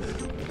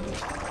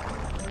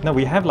 No,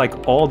 we have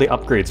like all the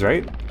upgrades,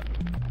 right?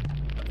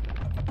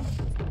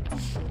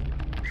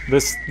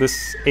 This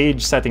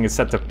age setting is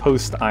set to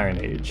post-Iron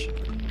Age.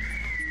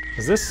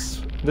 Is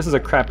this... This is a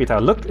crappy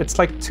tower. Look, it's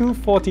like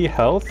 240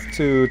 health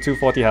to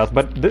 240 health,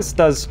 but this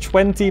does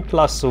 20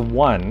 plus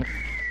 1,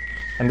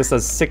 and this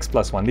does 6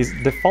 plus 1. These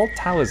default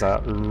towers are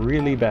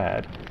really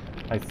bad.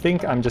 I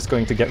think I'm just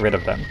going to get rid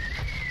of them.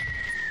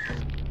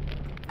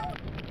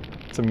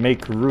 To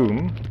make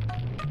room,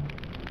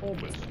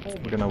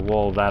 we're gonna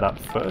wall that up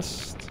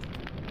first.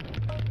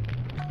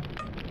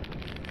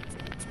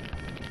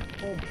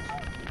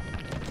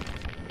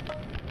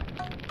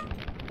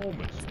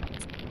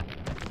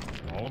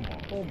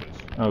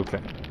 Okay,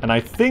 and I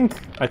think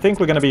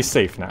we're gonna be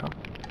safe now.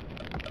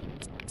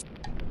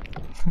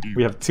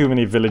 We have too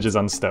many villages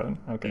on stone.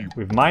 Okay,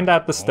 we've mined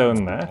out the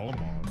stone there.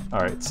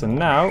 Alright, so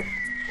now,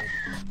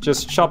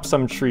 just chop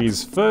some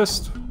trees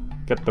first.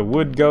 Get the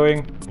wood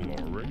going.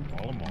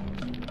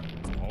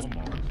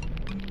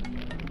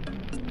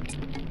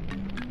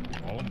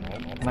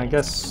 And I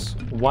guess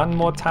one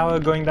more tower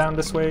going down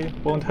this way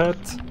won't hurt.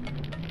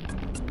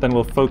 Then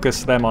we'll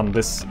focus them on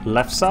this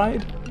left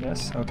side.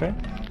 Yes, okay.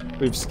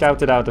 We've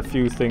scouted out a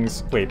few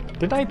things. Wait,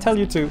 did I tell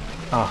you to...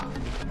 Ah.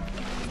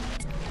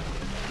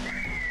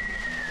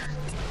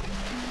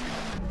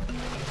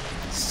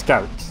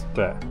 Scout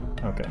there.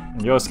 Okay,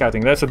 and you're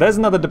scouting there. So there's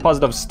another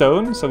deposit of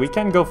stone, so we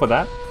can go for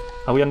that.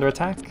 Are we under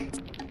attack?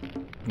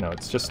 No,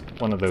 it's just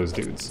one of those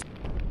dudes.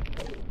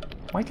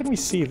 Why can we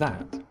see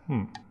that?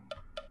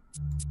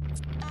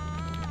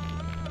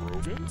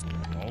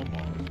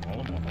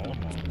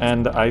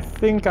 And I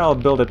think I'll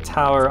build a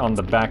tower on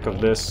the back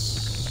of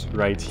this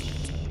right here.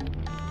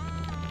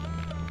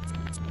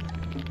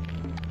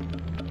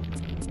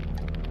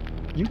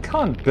 You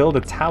can't build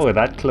a tower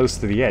that close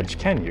to the edge,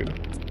 can you?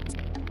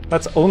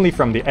 That's only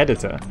from the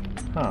editor.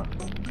 Huh.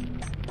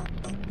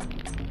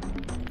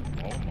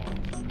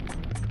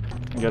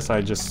 I guess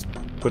I just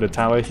put a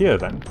tower here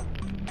then.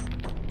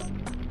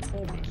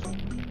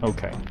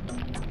 Okay.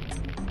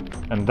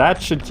 And that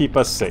should keep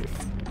us safe.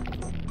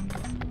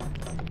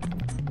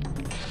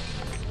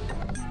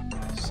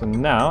 So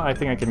now I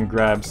think I can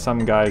grab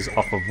some guys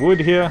off of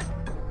wood here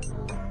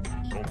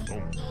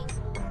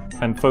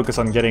and focus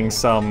on getting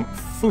some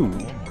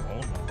food.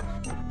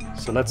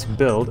 So let's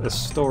build a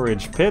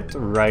storage pit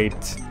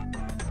right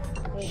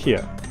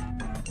here.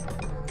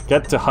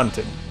 Get to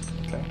hunting.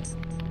 Okay.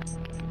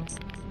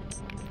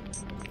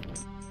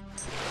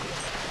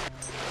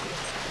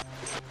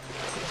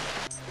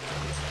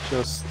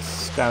 Just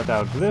scout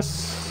out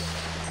this.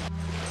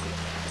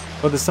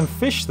 Oh, there's some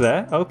fish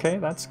there. Okay,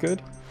 that's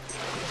good.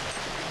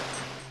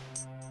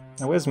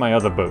 Now where's my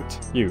other boat?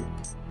 You.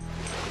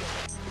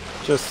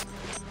 Just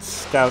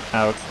scout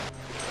out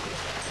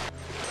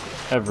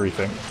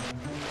everything.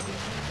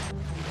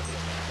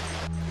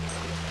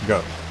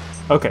 Go.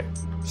 Okay,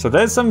 so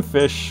there's some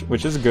fish,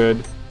 which is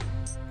good.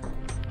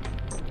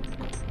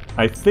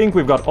 I think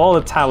we've got all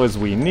the towers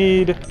we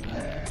need.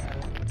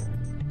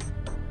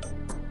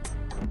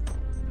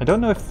 I don't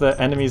know if the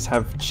enemies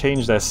have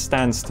changed their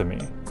stance to me.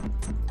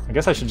 I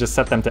guess I should just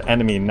set them to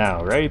enemy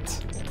now,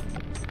 right?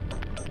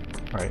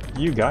 Alright,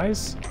 you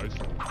guys.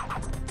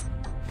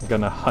 I'm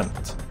gonna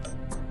hunt.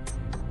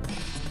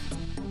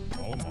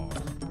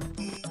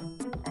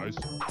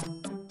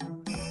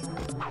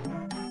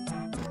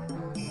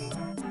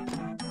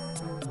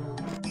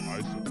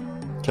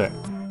 Okay.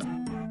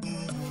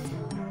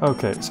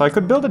 Okay, so I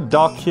could build a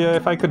dock here.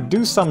 If I could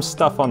do some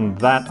stuff on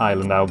that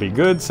island, that would be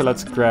good. So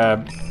let's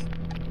grab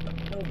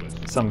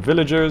some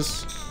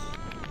villagers.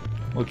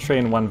 We'll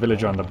train one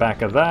villager on the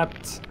back of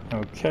that.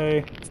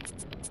 Okay.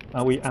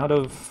 Are we out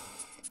of...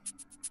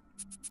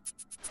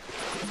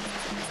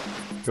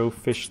 Go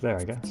fish there,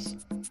 I guess.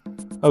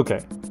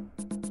 Okay.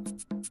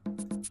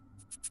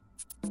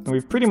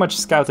 We've pretty much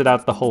scouted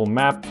out the whole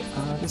map.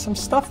 There's some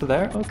stuff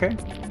there, okay.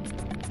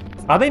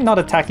 Are they not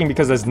attacking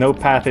because there's no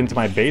path into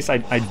my base? I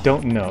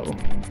don't know.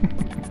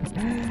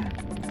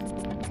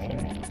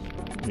 Okay.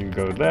 You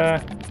go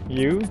there.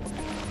 You.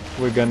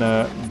 We're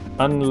gonna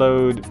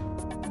unload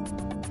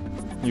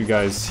you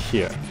guys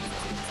here.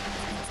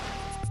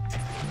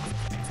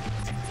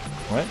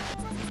 What?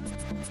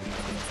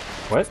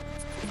 What?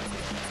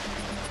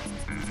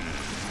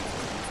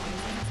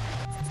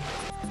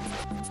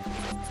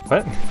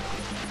 What?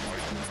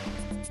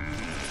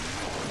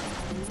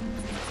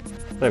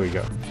 There we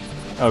go.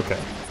 Okay.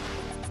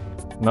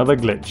 Another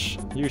glitch.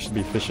 You should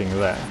be fishing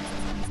there.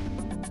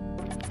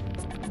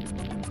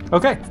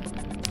 Okay.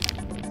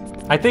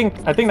 I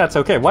think that's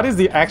okay. What is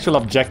the actual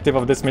objective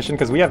of this mission?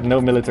 Because we have no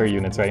military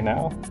units right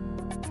now.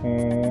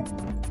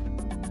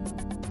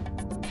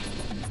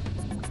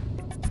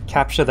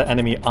 Capture the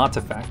enemy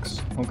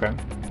artifacts. Okay.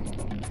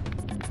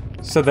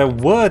 So there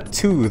were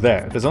 2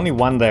 there. There's only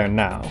 1 there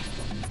now.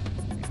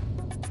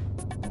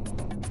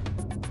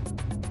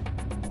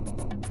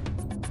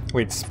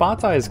 Wait,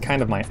 Sparta is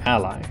kind of my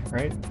ally,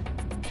 right?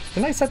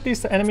 Didn't I set these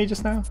to enemy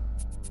just now?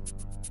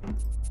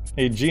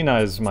 Aegina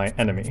is my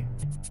enemy.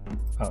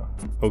 Oh,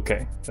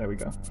 okay. There we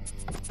go.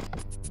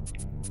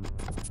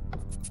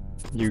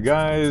 You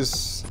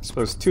guys... I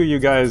suppose 2 of you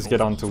guys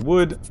get onto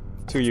wood.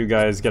 2 of you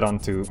guys get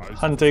onto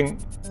hunting.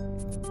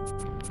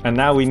 And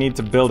now we need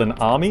to build an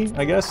army,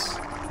 I guess?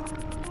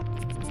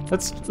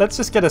 Let's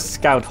just get a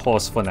scout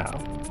horse for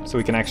now. So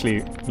we can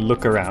actually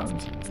look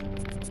around.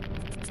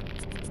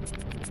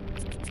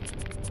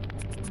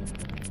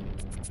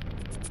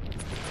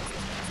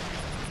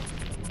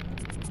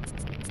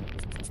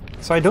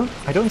 So I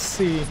don't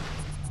see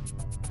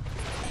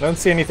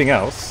anything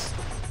else.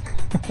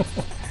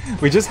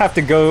 We just have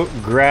to go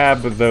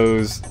grab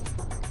those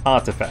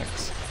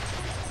artifacts.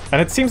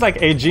 And it seems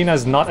like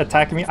Aegina's not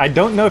attacking me. I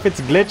don't know if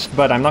it's glitched,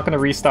 but I'm not gonna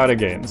restart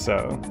again,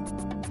 so...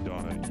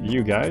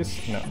 You guys,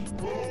 no.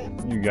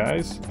 You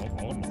guys.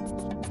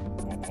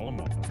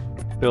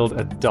 Build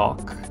a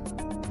dock.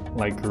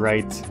 like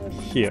right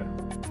here.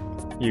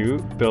 You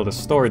build a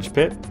storage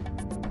pit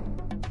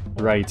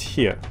right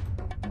here.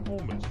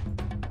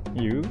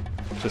 You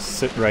just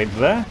sit right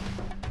there.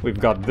 We've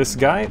got this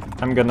guy.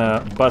 I'm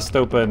gonna bust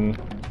open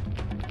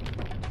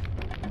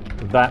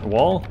that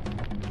wall.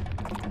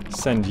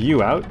 Send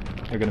you out.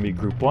 You're gonna be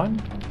group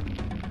 1.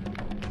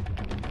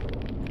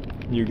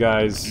 You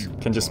guys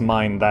can just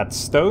mine that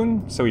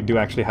stone, so we do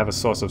actually have a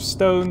source of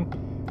stone.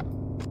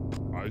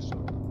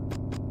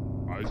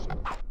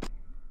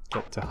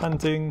 Get to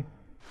hunting.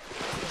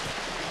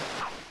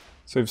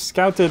 So we've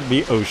scouted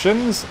the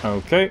oceans.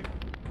 Okay.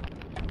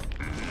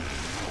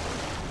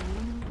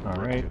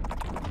 Alright.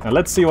 Now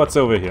let's see what's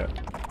over here.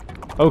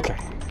 Okay.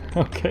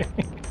 Okay.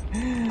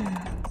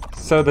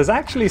 So there's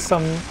actually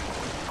some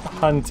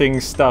hunting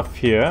stuff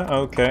here.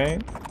 Okay.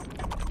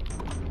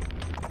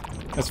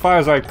 As far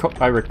as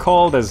I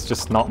recall, there's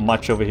just not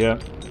much over here.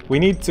 We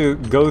need to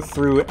go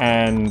through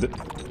and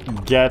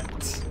get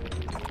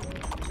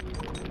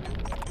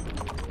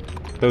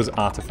those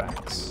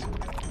artifacts.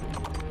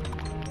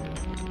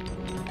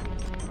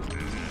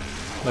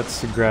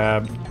 Let's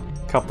grab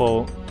a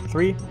couple,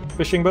 3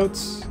 fishing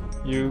boats.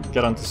 You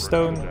get onto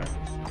stone.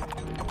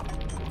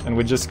 And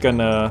we're just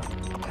gonna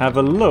have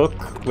a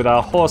look with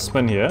our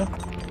horsemen here.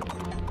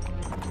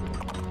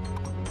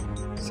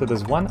 So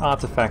there's one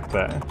artifact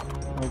there.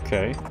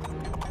 Okay.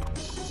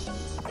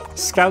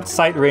 Scout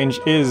sight range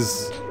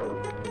is...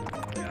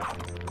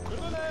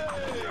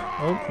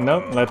 Oh,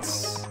 no,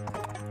 let's...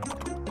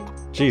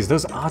 Jeez,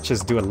 those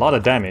archers do a lot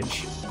of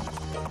damage.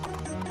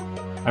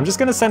 I'm just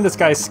gonna send this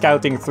guy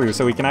scouting through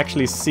so we can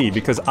actually see,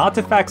 because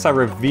artifacts are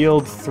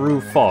revealed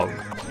through fog.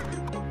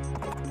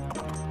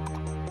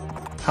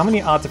 How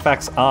many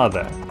artifacts are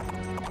there?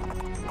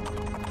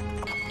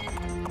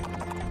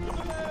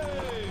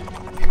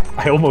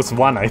 I almost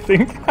won, I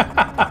think.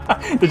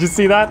 Did you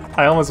see that?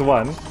 I almost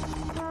won.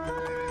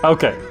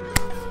 Okay.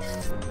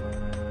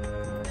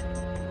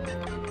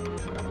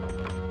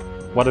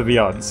 What are the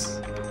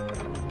odds?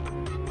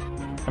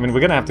 I mean, we're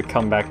gonna have to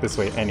come back this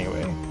way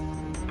anyway.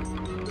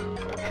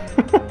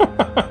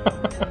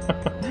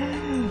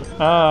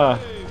 Ah.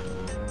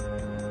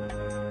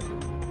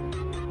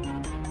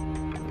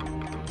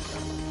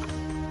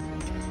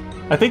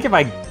 I think if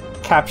I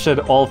captured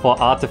all 4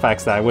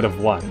 artifacts that I would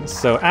have won.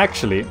 So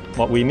actually,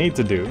 what we need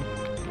to do...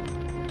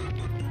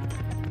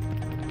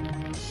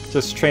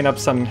 just train up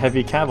some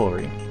heavy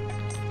cavalry.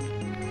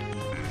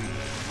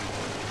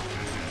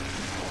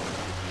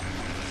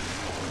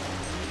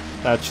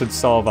 That should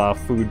solve our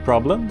food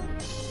problem.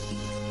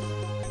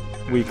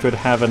 We could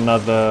have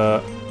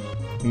another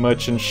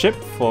merchant ship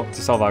to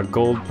solve our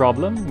gold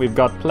problem. We've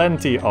got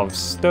plenty of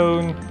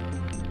stone.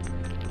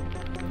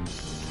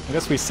 I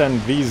guess we send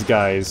these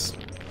guys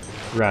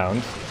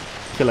round.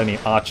 Kill any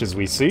archers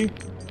we see.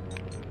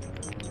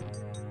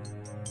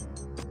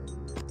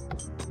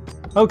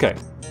 Okay.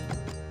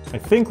 I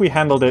think we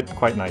handled it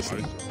quite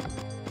nicely.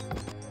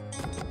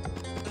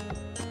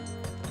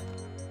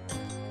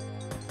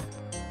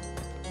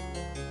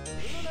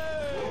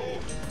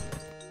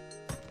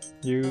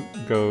 You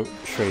go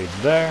trade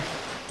there.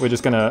 We're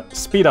just gonna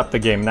speed up the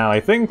game now, I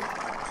think.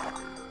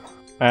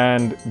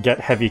 And get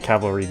heavy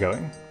cavalry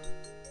going.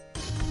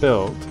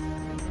 Build.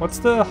 What's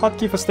the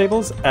hotkey for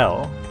stables?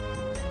 L.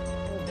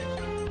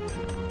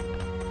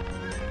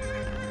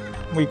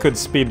 We could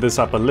speed this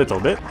up a little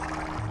bit.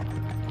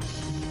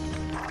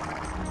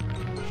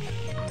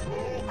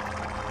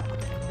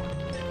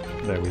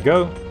 There we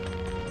go.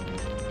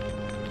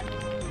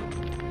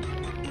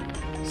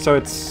 So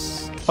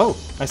it's... Oh,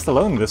 I still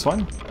own this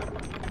one.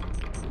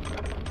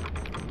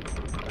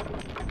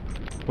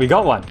 We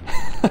got one.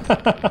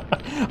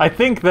 I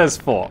think there's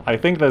 4. I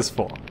think there's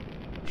 4.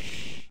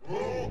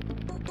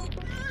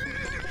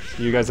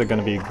 You guys are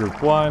gonna be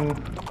group 1.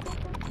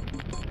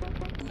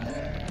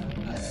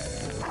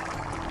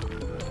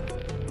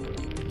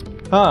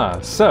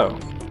 So...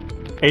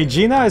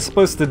 Aegina is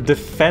supposed to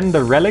defend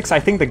the relics. I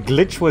think the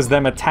glitch was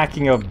them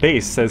attacking your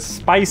base. Says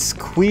Spice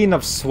Queen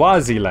of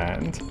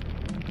Swaziland.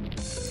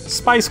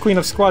 Spice Queen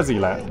of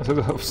Swaziland.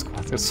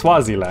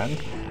 Swaziland.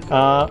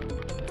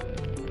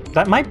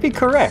 That might be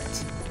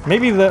correct.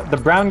 Maybe the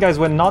brown guys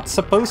were not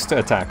supposed to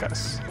attack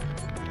us.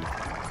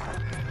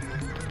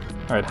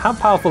 Alright, how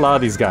powerful are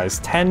these guys?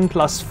 10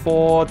 plus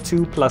 4,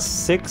 2 plus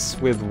 6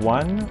 with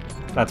 1?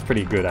 That's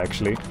pretty good,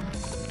 actually.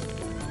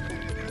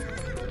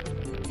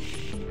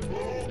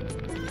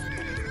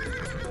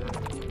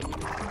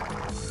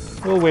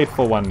 We'll wait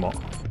for one more.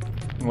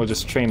 And we'll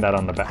just train that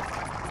on the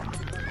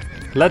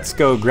back. Let's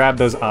go grab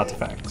those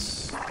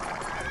artifacts.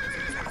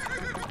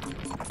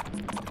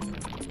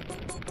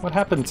 What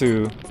happened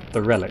to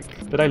the relic?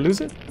 Did I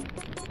lose it?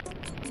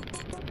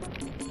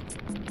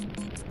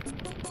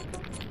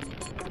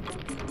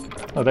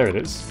 Oh, there it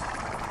is.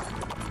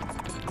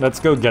 Let's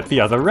go get the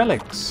other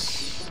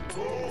relics.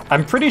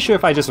 I'm pretty sure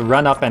if I just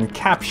run up and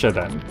capture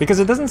them, because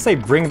it doesn't say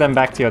bring them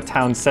back to your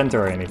town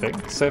center or anything.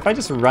 So if I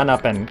just run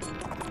up and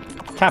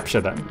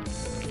capture them,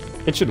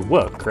 it should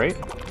work, right?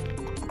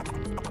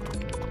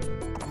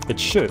 It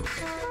should.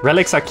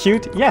 Relics are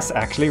cute? Yes,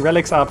 actually,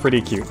 relics are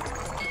pretty cute.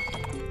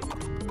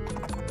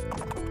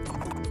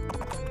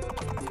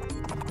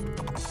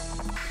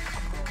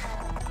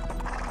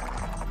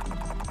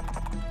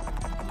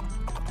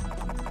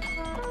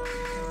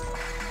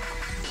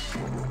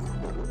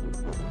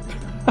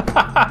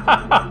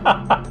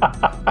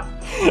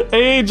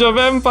 Age of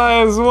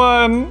Empires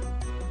 1!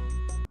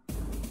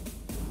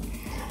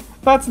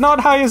 That's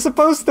not how you're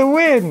supposed to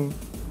win!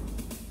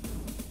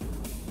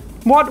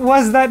 What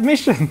was that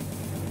mission?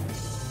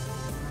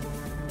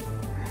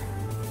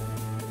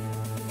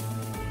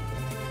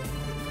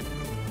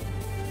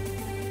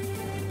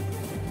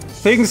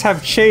 Things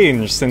have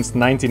changed since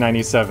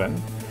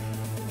 1997.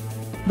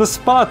 The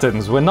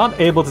Spartans were not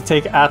able to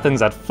take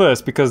Athens at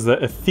first because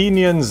the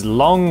Athenians'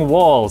 long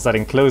walls that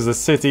enclosed the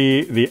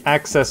city, the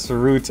access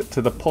route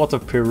to the port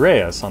of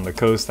Piraeus on the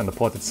coast and the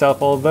port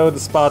itself. Although the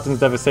Spartans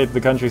devastated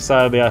the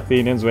countryside, the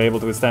Athenians were able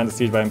to withstand the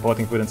siege by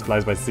importing food and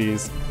supplies by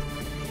seas.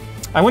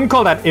 I wouldn't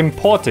call that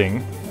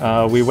importing.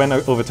 We went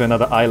over to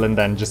another island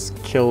and just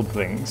killed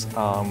things.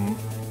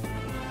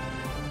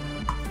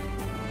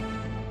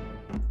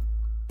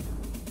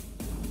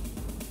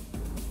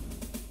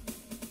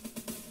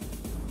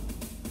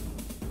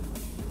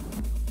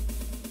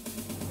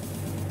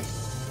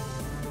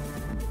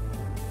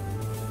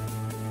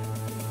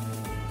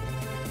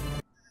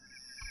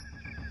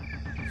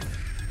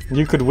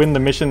 You could win the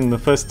mission in the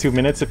first 2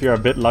 minutes if you're a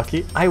bit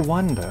lucky. I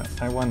wonder.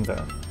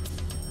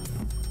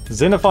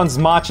 Xenophon's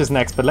March is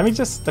next, but let me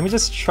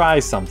just try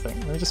something.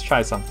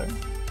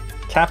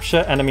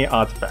 Capture enemy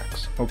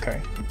artifacts.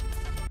 Okay.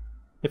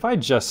 If I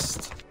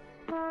just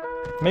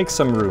make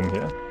some room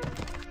here.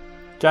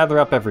 Gather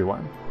up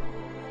everyone.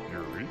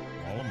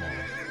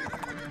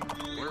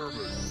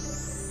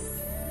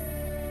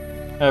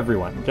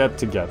 Everyone, get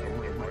together.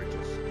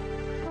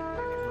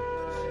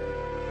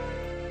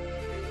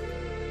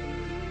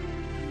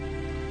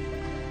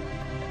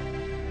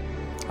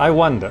 I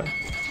wonder.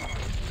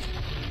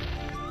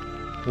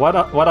 What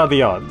are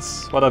the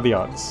odds? What are the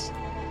odds?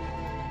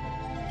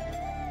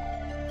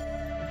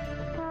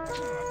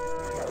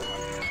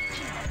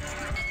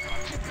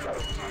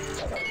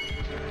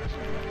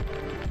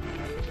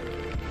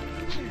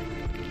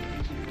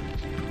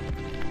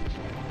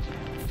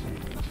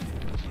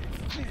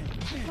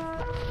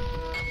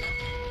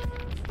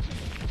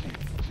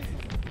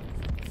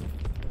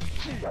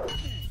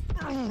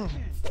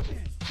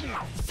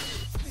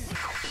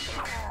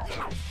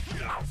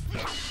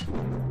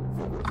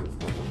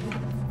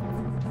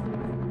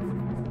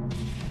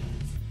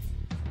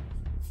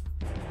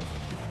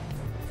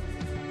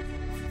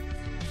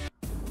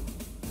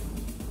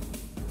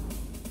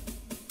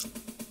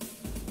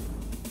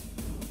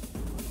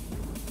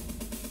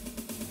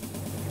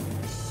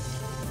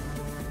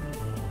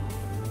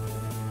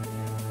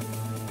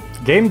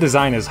 Game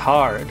design is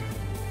hard.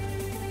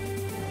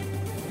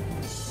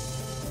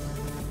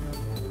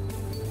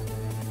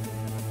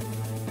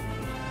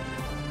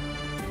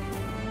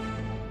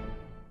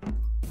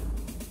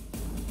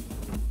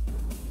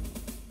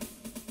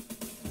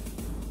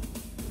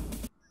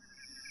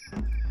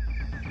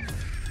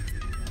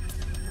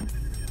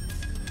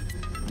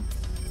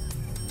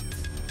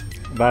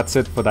 That's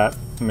it for that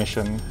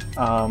mission.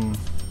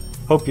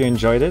 Hope you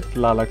enjoyed it.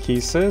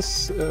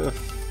 Lalakisis,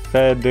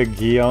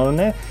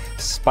 Fedegione,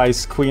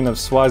 Spice Queen of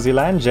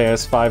Swaziland,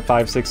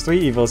 JS5563,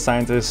 Evil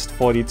Scientist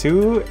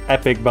 42,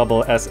 Epic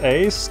Bubble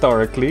SA,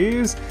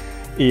 Storicles,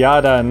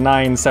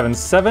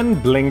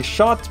 Iada977, Blink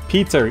Shot,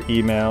 Peter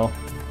Email,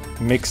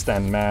 Mixed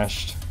and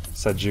Mashed,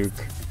 Sajuk.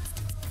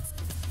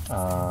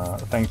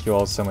 Thank you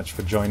all so much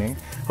for joining.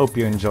 Hope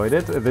you enjoyed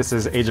it. This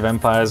is Age of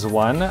Empires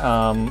 1.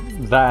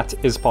 That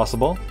is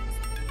possible.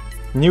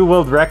 New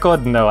world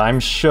record? No, I'm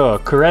sure.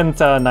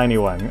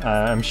 Currenta91.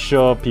 I'm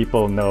sure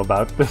people know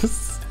about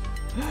this.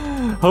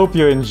 Hope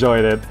you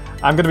enjoyed it.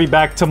 I'm gonna be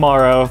back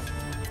tomorrow.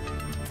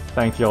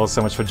 Thank you all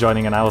so much for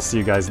joining, and I will see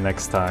you guys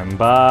next time.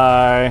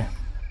 Bye!